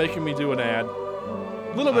YouTube making me do an ad.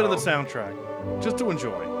 A little bit of the soundtrack, just to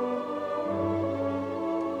enjoy.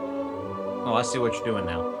 Oh, I see what you're doing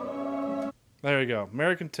now. There you go.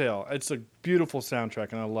 American Tail. It's a beautiful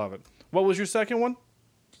soundtrack, and I love it. What was your second one?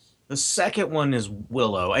 The second one is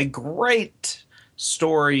Willow, a great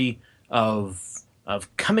story of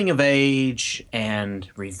coming of age and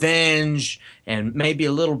revenge and maybe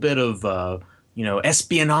a little bit of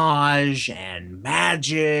espionage and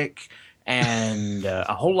magic and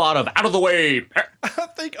a whole lot of out of the way. I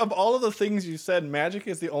think of all of the things you said, magic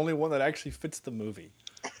is the only one that actually fits the movie.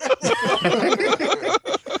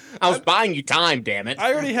 I was buying you time, damn it.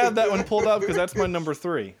 I already have that one pulled up because that's my number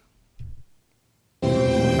 3.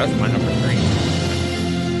 That's my number 3.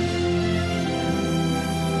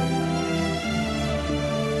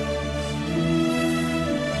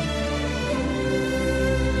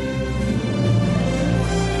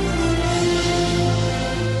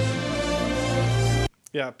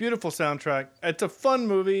 Yeah, beautiful soundtrack. It's a fun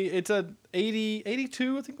movie. It's a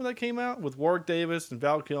 82, I think, when that came out, with Warwick Davis and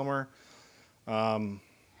Val Kilmer. And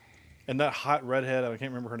that hot redhead, I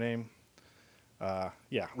can't remember her name.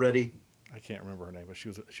 Yeah. Ready. I can't remember her name, but she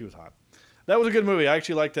was hot. That was a good movie. I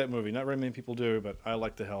actually liked that movie. Not very many people do, but I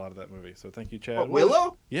liked the hell out of that movie. So thank you, Chad. What,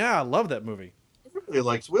 Willow? Yeah, I love that movie. Everybody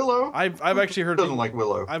likes Willow. I've actually heard doesn't people, like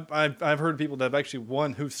Willow. I've heard people that have actually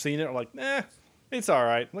who've seen it are like, nah, it's all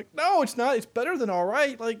right. I'm like, no, it's not. It's better than all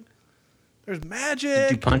right. Like, there's magic.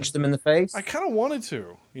 Did you punch them in the face? I kind of wanted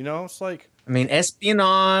to. It's like, I mean,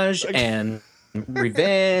 espionage and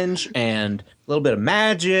revenge and a little bit of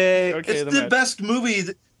magic. Okay, It's the best movie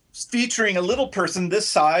featuring a little person this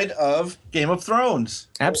side of Game of Thrones.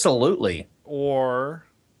 Absolutely. Or,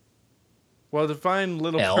 well, define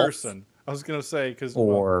little Elf. person. I was gonna say because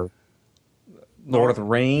Or Lord of the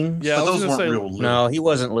Rings. Yeah, But I was those gonna weren't say, real little. No, he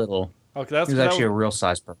wasn't little. Okay, that's He was that actually a real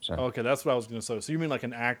sized person. Okay, that's what I was gonna say. So you mean like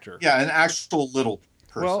an actor? Yeah, an actual little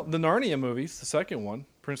person. Well, the Narnia movies, the second one,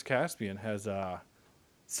 Prince Caspian, has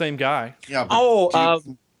same guy. Yeah. But Oh, do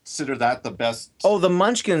you consider that the best? Oh, the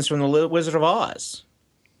Munchkins from the Wizard of Oz.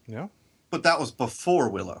 Yeah. But that was before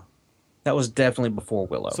Willow. That was definitely before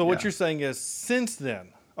Willow. So what you're saying is since then,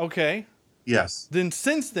 okay? Yes. Then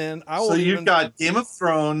since then, I will. So even... you've got Game of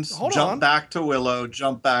Thrones, Hold jump on. back to Willow,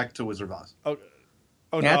 jump back to Wizard of Oz. Oh,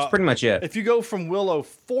 Yeah, that's pretty much it. If you go from Willow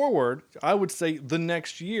forward, I would say the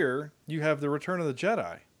next year you have the Return of the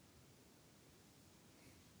Jedi.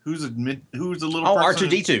 Who's the little Oh, person?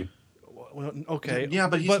 R2D2. Well, okay. Yeah,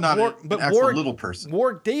 but he's not an actual Warwick, little person.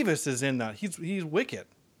 Warwick Davis is in that. He's Wicket.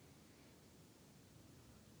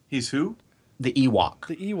 He's who? The Ewok.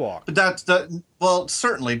 The Ewok. But that's well,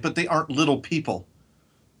 certainly, but they aren't little people.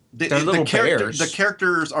 They're little bears. The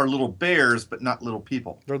characters are little bears, but not little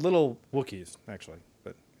people. They're little Wookiees, actually.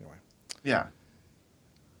 But anyway. Yeah.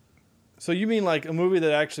 So you mean like a movie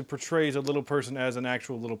that actually portrays a little person as an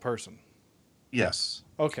actual little person? Yes.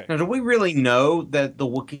 Okay. Now, do we really know that the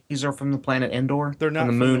Wookiees are from the planet Endor? They're not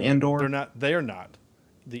from the moon Endor. They're not. They are not.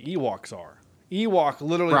 The Ewoks are. Ewok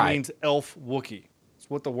literally Right. means elf Wookiee. It's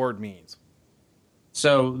what the word means.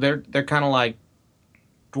 So they're kind of like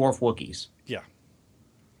dwarf Wookiees. Yeah.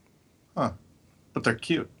 Huh. But they're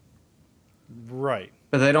cute. Right.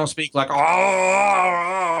 But they don't speak like,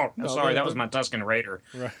 oh, No, sorry, they- that was my Tusken Raider.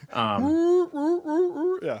 Right.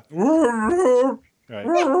 Yeah. Right.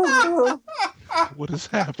 What is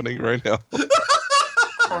happening right now?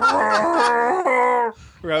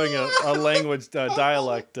 We're having a language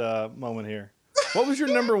dialect moment here. What was your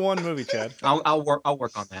number one movie, Chad? I'll work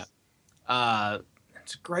on that.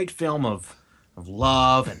 It's a great film of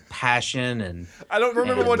love and passion and. I don't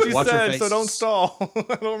remember and what you what's her said, face? so don't stall.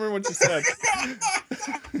 I don't remember what you said.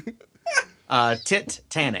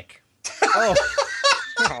 Titanic. Oh.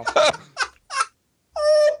 Wow.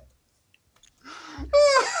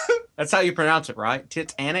 That's how you pronounce it, right?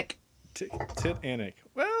 Titanic. Titanic.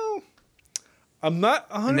 Well, I'm not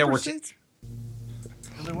 100%. And there were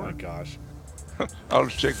Oh my gosh. I'll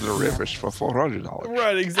check the rivers for $400.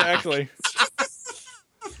 Right, exactly.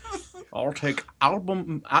 I'll take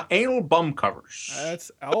album covers.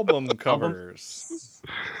 That's album covers.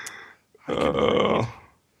 Oh,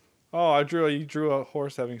 you drew a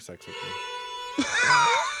horse having sex with me.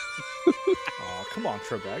 Oh, come on,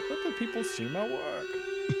 Trebek. Let the people see my work.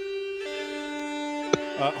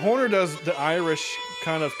 Horner does the Irish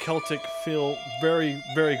kind of Celtic feel very,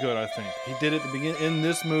 very good, I think. He did it at the beginning in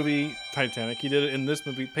this movie, Titanic. He did it in this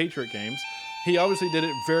movie, Patriot Games. He obviously did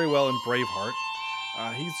it very well in Braveheart.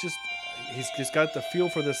 He's just got the feel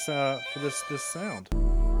for this this sound.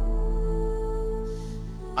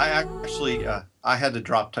 I actually I had to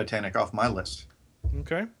drop Titanic off my list.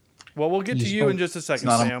 Okay. Well, we'll get to you in just a second,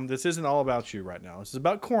 Sam. This isn't all about you right now. This is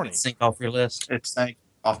about Corny. Sink off your list. It's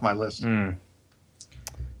off my list. Guess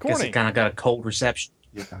Corny. it kind of got a cold reception.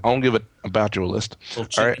 Yeah. I won't give it about your list.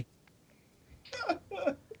 Little All right.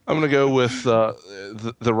 I'm going to go with the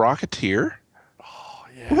Rocketeer.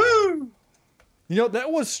 Woo! You know,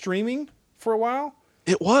 that was streaming for a while.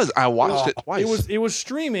 It was. I watched it twice. It was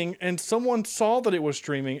streaming, and someone saw that it was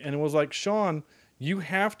streaming, and it was like, Sean, you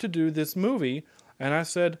have to do this movie. And I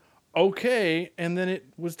said, okay, and then it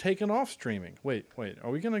was taken off streaming. Wait, are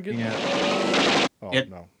we going to get that? Oh,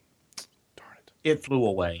 no. It flew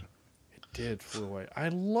away. It did flew away. I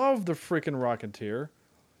love the freaking Rocketeer.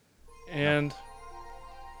 And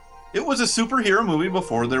it was a superhero movie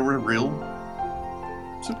before there were real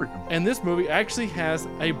superheroes. And this movie actually has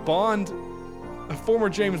a former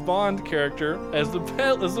James Bond character as the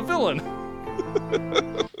villain.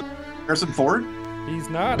 Harrison Ford? He's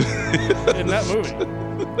not in that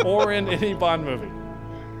movie or in any Bond movie.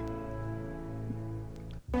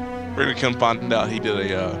 We're gonna come find out he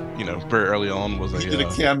did a, very early on was He did a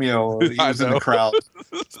cameo. He was in the crowd.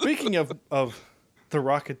 Speaking of the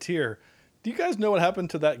Rocketeer, do you guys know what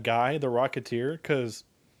happened to that guy, the Rocketeer? Because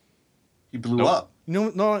he blew up.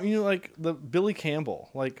 Like the Billy Campbell.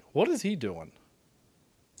 Like, what is he doing?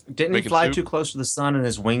 Didn't he fly too close to the sun and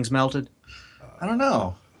his wings melted? I don't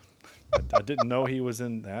know. I didn't know he was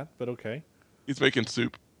in that, but okay. He's making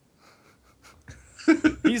soup.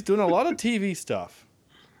 He's doing a lot of TV stuff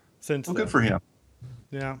since then. Good for him.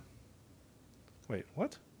 Yeah. Wait,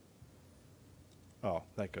 what? Oh,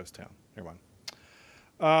 that goes down. Never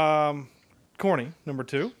mind. Corny, number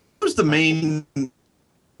 2. Who's the main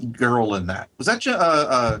girl in that? Was that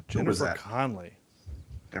Jennifer was that? Conley?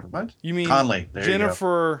 Never mind. You mean Conley? There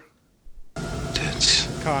Jennifer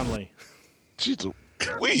Conley? Jeez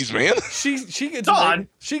Louise, man. She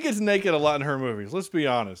gets naked a lot in her movies. Let's be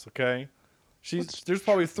honest, okay? There's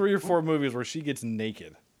probably 3 or 4 movies where she gets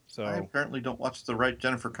naked. So I apparently don't watch the right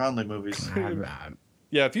Jennifer Conley movies.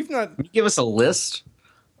 Yeah, if you've not, Can you give us a list?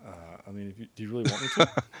 I mean, do you really want me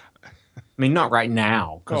to? I mean, not right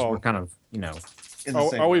now because we're kind of, In the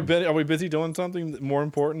same Are we room. are we busy doing something more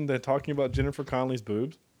important than talking about Jennifer Connelly's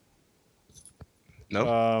boobs?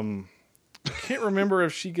 No. I can't remember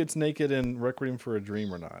if she gets naked in Requiem for a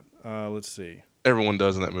Dream or not. Let's see. Everyone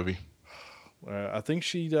does in that movie. I think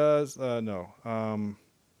she does. No.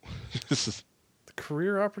 This is The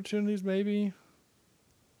career opportunities, maybe.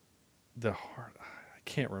 The heart. I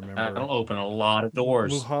can't remember. That'll open a lot of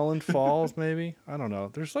doors. Mulholland Falls, maybe. I don't know.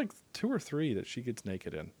 There's like 2 or 3 that she gets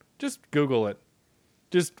naked in. Just Google it.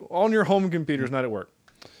 Just on your home computers, not at work.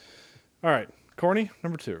 All right, Corny,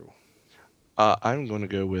 number 2. I'm going to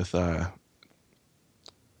go with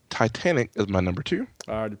Titanic as my number 2.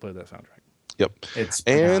 I already played that soundtrack. Yep. It's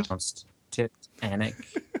pronounced Titanic.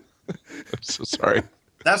 I'm so sorry.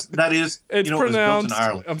 That is. It's it was built pronounced. in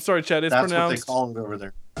Ireland. I'm sorry, Chad. It's That's pronounced. what they call it over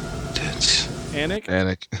there. Anik?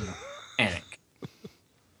 Anik. Anik.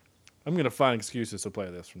 I'm going to find excuses to play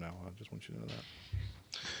this from now on. I just want you to know that.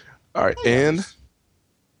 All right, and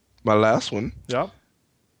my last one. Yep.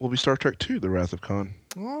 Will be Star Trek II: The Wrath of Khan.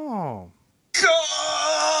 Oh.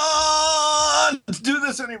 Let's do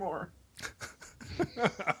this anymore.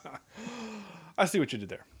 I see what you did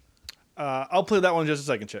there. I'll play that one in just a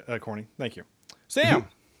second, Corny. Thank you. Sam.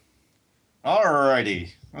 Alrighty.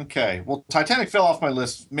 Okay. Well, Titanic fell off my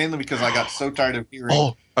list mainly because I got so tired of hearing.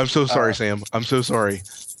 Oh, I'm so sorry, Sam. I'm so sorry.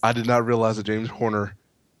 I did not realize that James Horner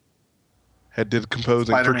did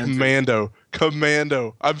composing Spider-Man for 2. Commando.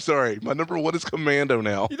 Commando. I'm sorry. My number one is Commando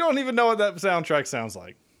now. You don't even know what that soundtrack sounds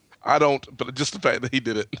like. I don't, but just the fact that he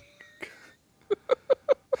did it.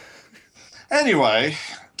 Anyway,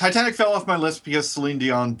 Titanic fell off my list because Celine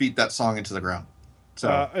Dion beat that song into the ground.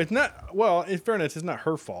 So, It's not, well, in fairness, it's not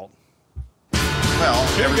her fault. well,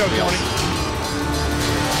 Here we go, everybody Tony. else-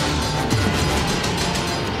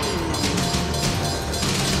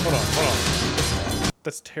 Hold on.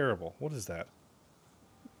 That's terrible. What is that?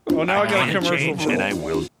 Oh, now I got a commercial for...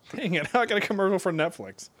 Dang it, now I got a commercial for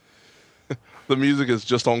Netflix. The music is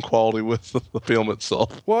just on quality with the film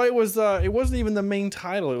itself. Well, it wasn't even the main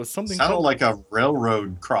title. It was something Sounded called... like a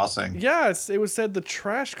railroad crossing. Yeah, it was said The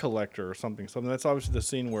Trash Collector or something. That's obviously the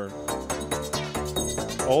scene where...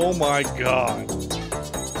 Oh my god.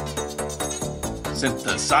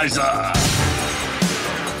 Synthesizer.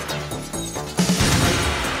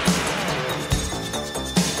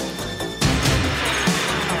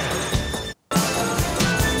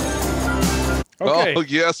 Okay. Oh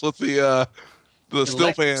yes, with the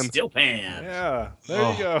still pan. Still pan. Yeah,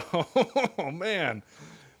 there you go. Oh man,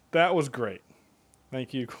 that was great.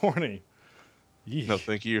 Thank you, Corny. Yeesh. No,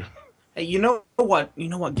 thank you. Hey, you know what? You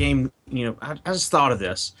know what game? I just thought of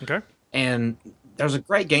this. Okay. And there's a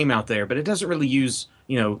great game out there, but it doesn't really use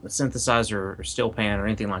a synthesizer or still pan or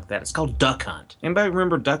anything like that. It's called Duck Hunt. Anybody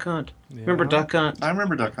remember Duck Hunt? Yeah. Remember Duck Hunt? I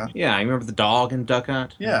remember Duck Hunt. Yeah, I remember the dog in Duck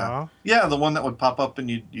Hunt. Yeah. Yeah, the one that would pop up and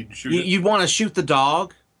you'd shoot it. You'd want to shoot the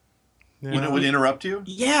dog. Yeah. When it would interrupt you?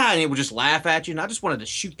 Yeah, and it would just laugh at you. And I just wanted to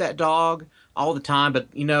shoot that dog all the time, but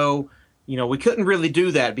we couldn't really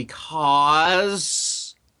do that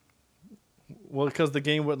because Because the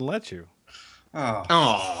game wouldn't let you.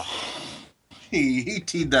 Oh. He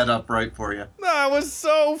teed that up right for you. No, it was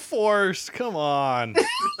so forced. Come on.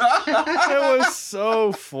 It was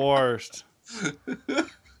so forced.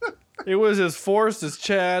 It was as forced as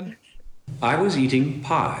Chad. I was eating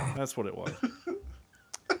pie. That's what it was.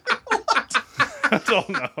 I don't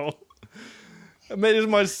know. It made as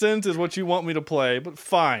much sense as what you want me to play, but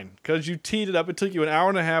fine. Because you teed it up. It took you an hour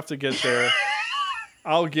and a half to get there.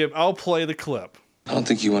 I'll play the clip. I don't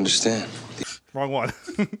think you understand. Wrong one.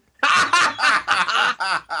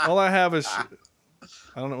 All I have is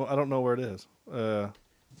I don't know where it is.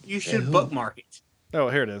 you should bookmark it. Oh,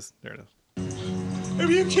 here it is. There it is. If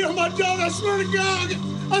you kill my dog, I swear to God,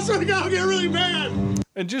 I'll get really mad.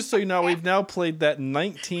 And just so you know, we've now played that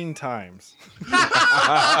 19 times.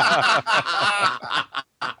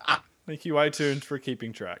 Thank you, iTunes, for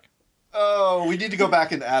keeping track. Oh, we need to go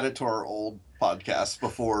back and add it to our old podcast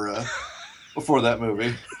before that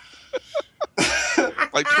movie.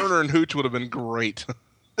 Like Turner and Hooch would have been great.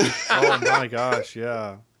 Oh my gosh,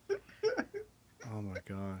 yeah. Oh my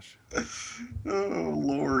gosh. Oh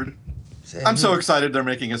Lord. I'm so excited they're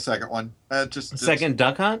making a second one. Second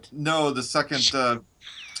Duck Hunt? No, the second second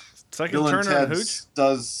Bill and Turner and Ted Hooch?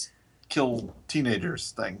 does kill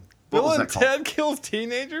teenagers thing. What Bill was and that called? Ted kills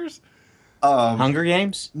teenagers? Hunger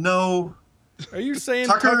Games? No. Are you saying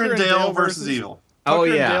Tucker and Dale versus Evil. Tucker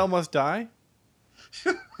yeah. and Dale Must Die?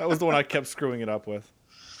 That was the one I kept screwing it up with.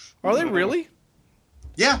 Are they really?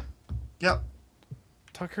 Yeah. Yep.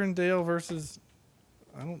 Tucker and Dale versus...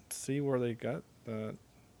 I don't see where they got that.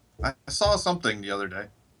 I saw something the other day.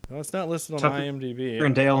 No, it's not listed on Tucker IMDb.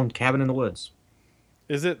 and Dale and Cabin in the Woods.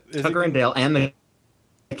 Is it? Tucker and Dale and the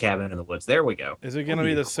Cabin in the Woods. There we go. Is it going to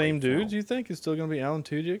be the same dudes, you think? It's still going to be Alan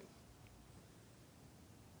Tudyk?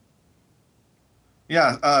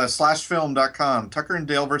 Yeah, slashfilm.com. Tucker and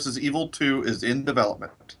Dale versus Evil 2 is in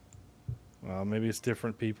development. Well, maybe it's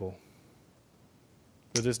different people.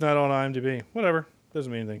 But it's not on IMDb. Whatever.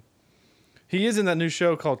 Doesn't mean anything. He is in that new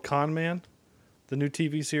show called Con Man, the new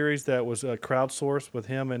TV series that was crowdsourced with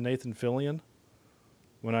him and Nathan Fillion.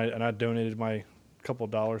 I donated my couple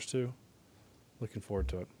of dollars to. Looking forward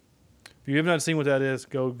to it. If you have not seen what that is,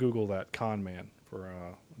 go Google that, Con Man, for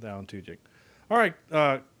Alan Tudyk. All right,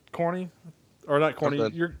 Corny. Or not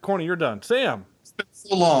Corny. You're done. Sam. It's been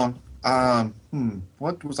so long.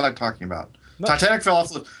 What was I talking about? No. Titanic fell off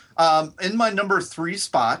the... in my number 3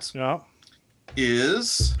 spot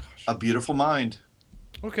is A Beautiful Mind.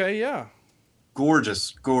 Okay, yeah.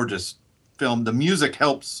 Gorgeous, gorgeous film. The music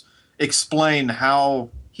helps explain how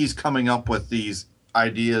he's coming up with these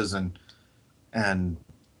ideas and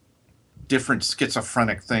different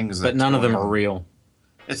schizophrenic things. But none of them are real.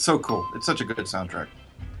 It's so cool. It's such a good soundtrack.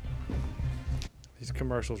 These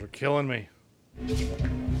commercials are killing me.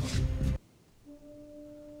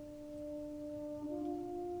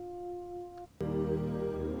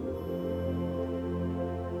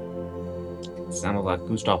 Sounded like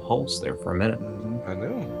Gustav Holst there for a minute. I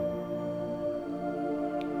know.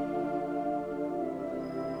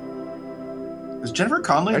 Is Jennifer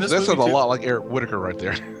Connelly in this Actually, that movie sounds a too? lot like Eric Whitaker right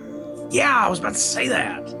there. Yeah, I was about to say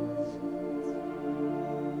that.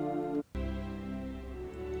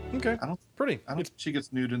 Okay, pretty. I don't think she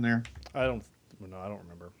gets nude in there. I don't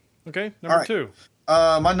remember. Okay, All number right. 2.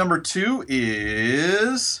 My number 2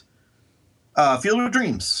 is Field of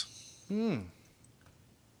Dreams.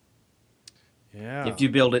 Yeah. If you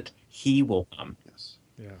build it, he will come. Yes.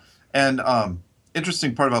 Yeah. And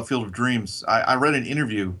interesting part about Field of Dreams, I read an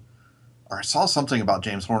interview, or I saw something about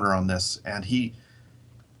James Horner on this, and he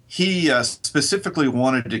specifically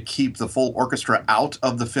wanted to keep the full orchestra out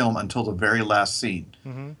of the film until the very last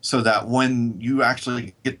scene, so that when you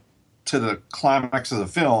actually get to the climax of the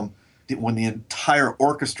film, when the entire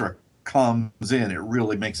orchestra comes in, it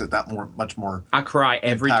really makes it that much more. I cry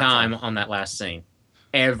every impactful. time on that last scene.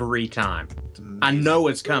 Every time. I know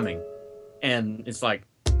it's coming. And it's like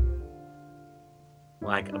a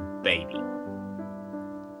baby.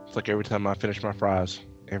 It's like every time I finish my fries.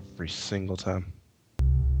 Every single time.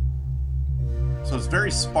 So it's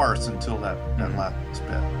very sparse until that last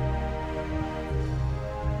bit. A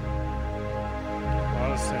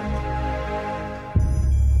lot of synth.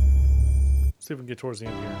 See if we can get towards the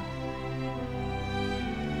end here.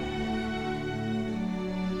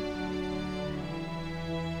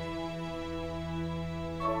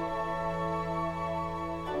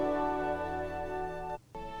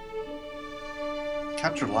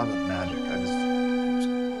 Captured a lot of the magic.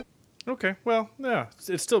 Okay, well, yeah,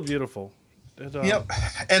 it's still beautiful. Yep.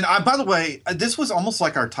 And by the way, this was almost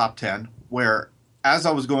like our top 10, where as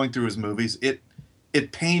I was going through his movies, it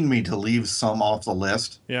pained me to leave some off the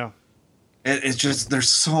list. Yeah. It's just, there's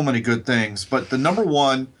so many good things. But the number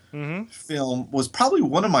one film was probably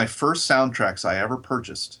one of my first soundtracks I ever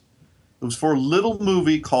purchased. It was for a little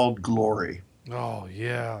movie called Glory. Oh,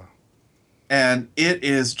 yeah. And it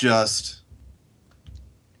is just,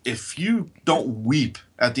 if you don't weep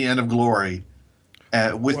at the end of Glory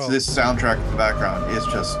with this soundtrack in the background, it's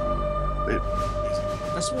just...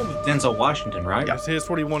 That's the one with Denzel Washington, right? Yeah. That's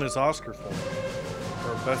what he won his Oscar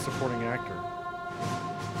for Best Supporting Actor.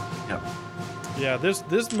 Yep. Yeah,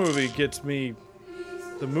 this movie gets me...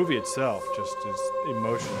 The movie itself just is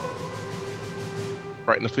emotional.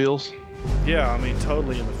 Right in the feels? Yeah, I mean,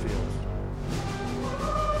 totally in the feels.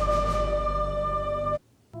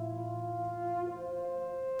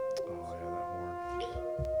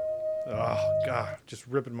 Oh, God, just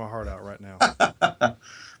ripping my heart out right now.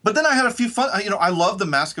 But then I had a few fun... I love the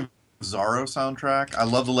Mask of Zorro soundtrack. I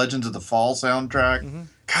love the Legends of the Fall soundtrack.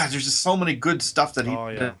 God, there's just so many good stuff that he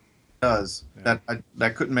does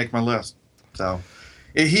that couldn't make my list. So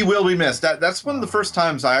he will be missed. That's one of the first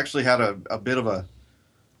times I actually had a bit of a...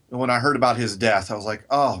 When I heard about his death, I was like,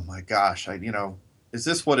 oh my gosh, is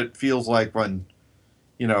this what it feels like when,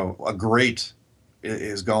 a great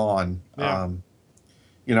is gone? Yeah.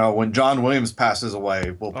 When John Williams passes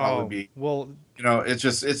away, will probably be... Well,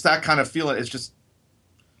 it's that kind of feeling. It's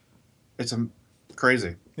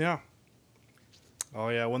crazy. Yeah. Oh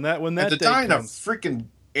yeah, when that At the day time, a comes, freaking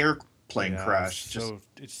airplane crash. So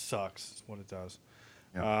it sucks. Is what it does.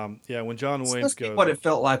 Yeah. When John Williams goes, what it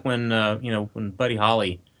felt like when when Buddy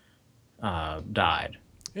Holly died.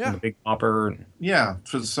 Yeah. And the Big Bopper. Yeah,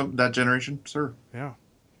 for that generation, sir. Yeah.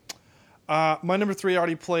 My number 3 I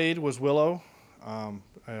already played was Willow.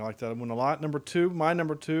 I like that one a lot. My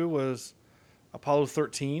number 2 was Apollo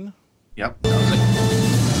 13. Yep.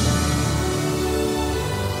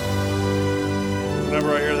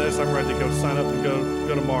 Whenever I hear this, I'm ready to go sign up and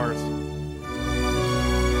go to Mars.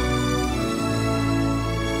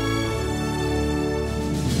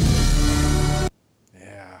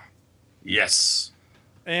 Yeah. Yes.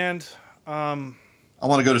 And I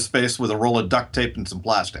want to go to space with a roll of duct tape and some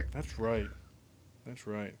plastic. That's right.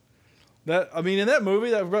 In that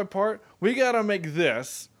movie, that part, we got to make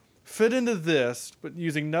this fit into this, but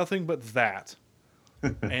using nothing but that.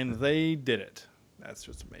 And they did it. That's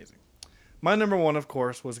just amazing. My number 1, of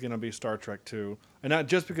course, was going to be Star Trek 2. And not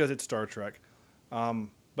just because it's Star Trek,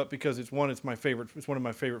 but because it's one of my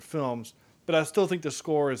favorite films. But I still think the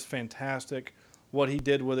score is fantastic. what he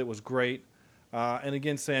did with it was great. And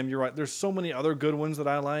again, Sam, you're right. There's so many other good ones that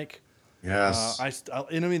I like. Yes.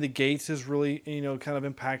 Enemy of the Gates is really, kind of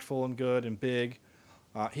impactful and good and big.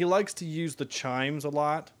 He likes to use the chimes a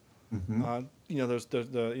lot. Mhm. There's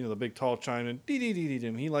the big tall chime and dee dee dee dee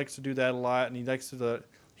dee. He likes to do that a lot, and he likes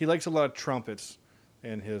a lot of trumpets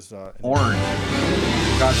in his Horn.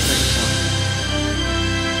 God save horn.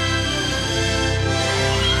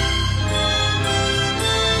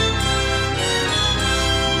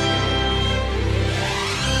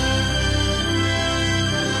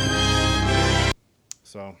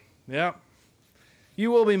 So, yeah.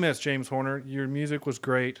 You will be missed, James Horner. Your music was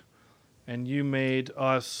great, and you made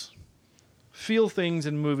us feel things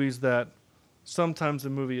in movies that sometimes the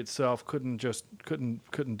movie itself couldn't do.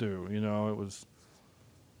 It was,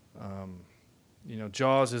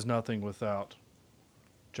 Jaws is nothing without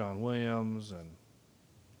John Williams, and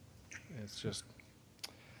it's just.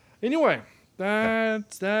 Anyway,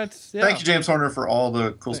 that's yeah. Thank you, James Horner, for all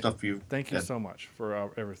the cool stuff you. Thank you so much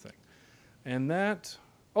for everything. And that.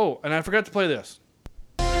 Oh, and I forgot to play this.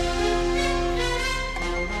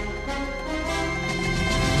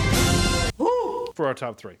 For our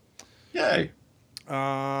top 3. Yay.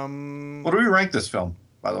 What do we rank this film,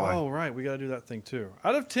 by the way? Oh, right. We got to do that thing, too.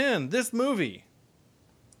 Out of 10, this movie.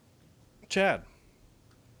 Chad.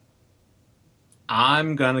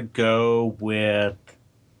 I'm going to go with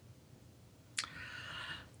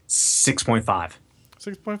 6.5.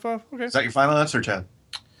 6.5? Okay. Is that your final answer, Chad?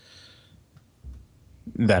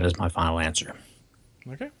 That is my final answer.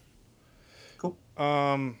 Okay. Cool.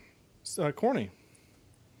 Corny.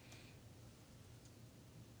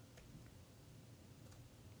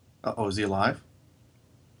 Uh-oh, is he alive?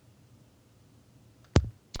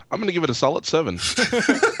 I'm going to give it a solid 7.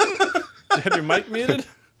 Have your mic muted?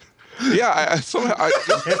 Yeah, I somehow I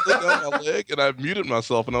just hit down my leg and I muted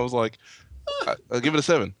myself, and I was like, I'll give it a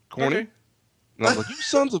 7. Corny. Okay. And I was like, you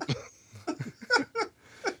sons of.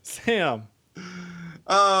 Sam.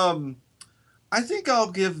 I think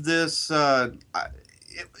I'll give this.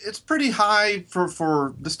 It's pretty high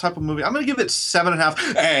for this type of movie. I'm going to give it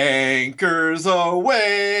 7.5. Anchors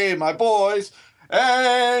away, my boys.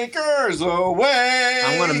 Anchors away.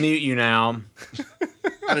 I'm going to mute you now.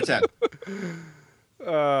 Out of 10.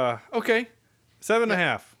 Okay.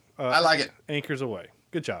 7.5. I like it. Anchors away.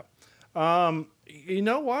 Good job. You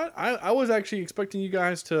know what? I was actually expecting you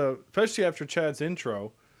guys to, especially after Chad's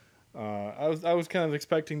intro, I was kind of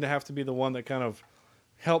expecting to have to be the one that kind of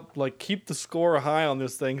helped keep the score high on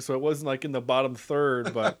this thing, so it wasn't in the bottom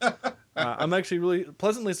third. But I'm actually really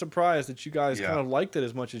pleasantly surprised that you guys kind of liked it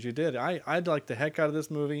as much as you did. I liked the heck out of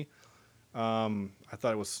this movie. I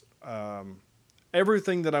thought it was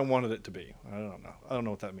everything that I wanted it to be. I don't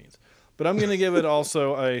know what that means, but I'm going to give it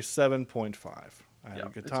also a 7.5. I had a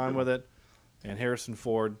good time with it, and Harrison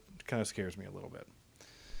Ford kind of scares me a little bit.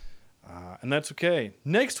 And that's okay.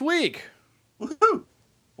 Next week. Woohoo!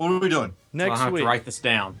 What are we doing? Next I'll have week. to write this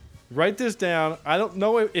down. Write this down. I don't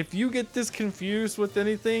know if you get this confused with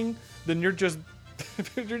anything, then you're just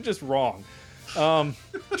wrong.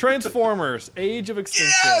 Transformers: Age of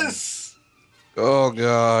Extinction. Yes. Oh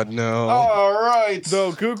God, no! All right.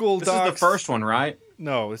 So Google This Docs. is the first one, right?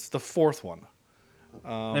 No, it's the fourth one.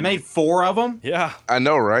 They made 4 of them? Yeah. I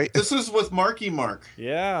know, right? This is with Marky Mark.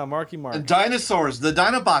 Yeah, Marky Mark. And dinosaurs. The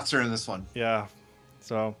Dinobots are in this one. Yeah.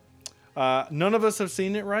 So, none of us have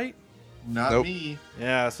seen it, right? Not me.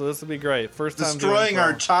 Yeah, so this will be great. First time Destroying doing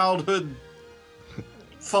our so. childhood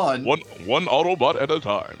fun. One Autobot at a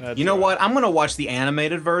time. That's You know right. what? I'm going to watch the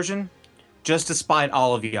animated version just to spite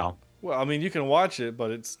all of y'all. Well, I mean, you can watch it, but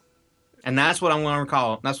it's... And that's what I'm going to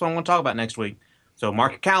recall. That's what I'm going to talk about next week. So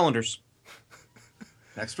mark your calendars.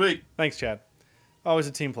 Next week. Thanks, Chad. Always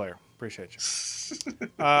a team player. Appreciate you.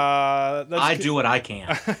 I do what I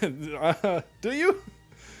can. Do you?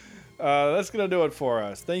 That's going to do it for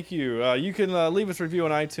us. Thank you. You can leave us a review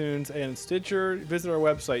on iTunes and Stitcher. Visit our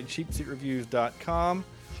website, cheapseatreviews.com.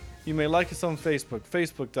 You may like us on Facebook,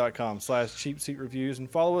 facebook.com/cheapseatreviews,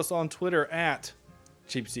 and follow us on Twitter at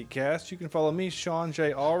CheapSeatCast. You can follow me, Sean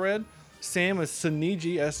J. Allred. Sam is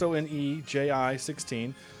Soneji, Soneji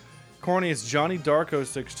 16. Corny is Johnny Darko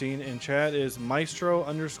 16, and Chad is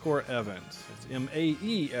Maestro_Evans. It's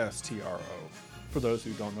Maestro. For those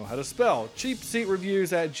who don't know how to spell.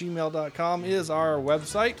 cheapseatreviews@gmail.com is our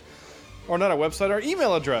website. Or not our website, our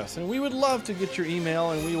email address. And we would love to get your email,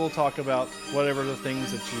 and we will talk about whatever the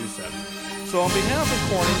things that you said. So on behalf of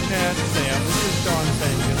Corny, Chad, and Sam, this is Sean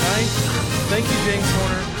saying good night. Thank you, James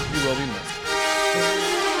Horner. You will be missed.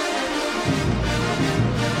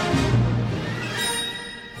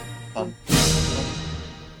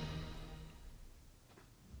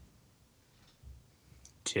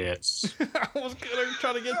 tits. I was gonna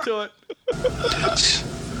try to get to it.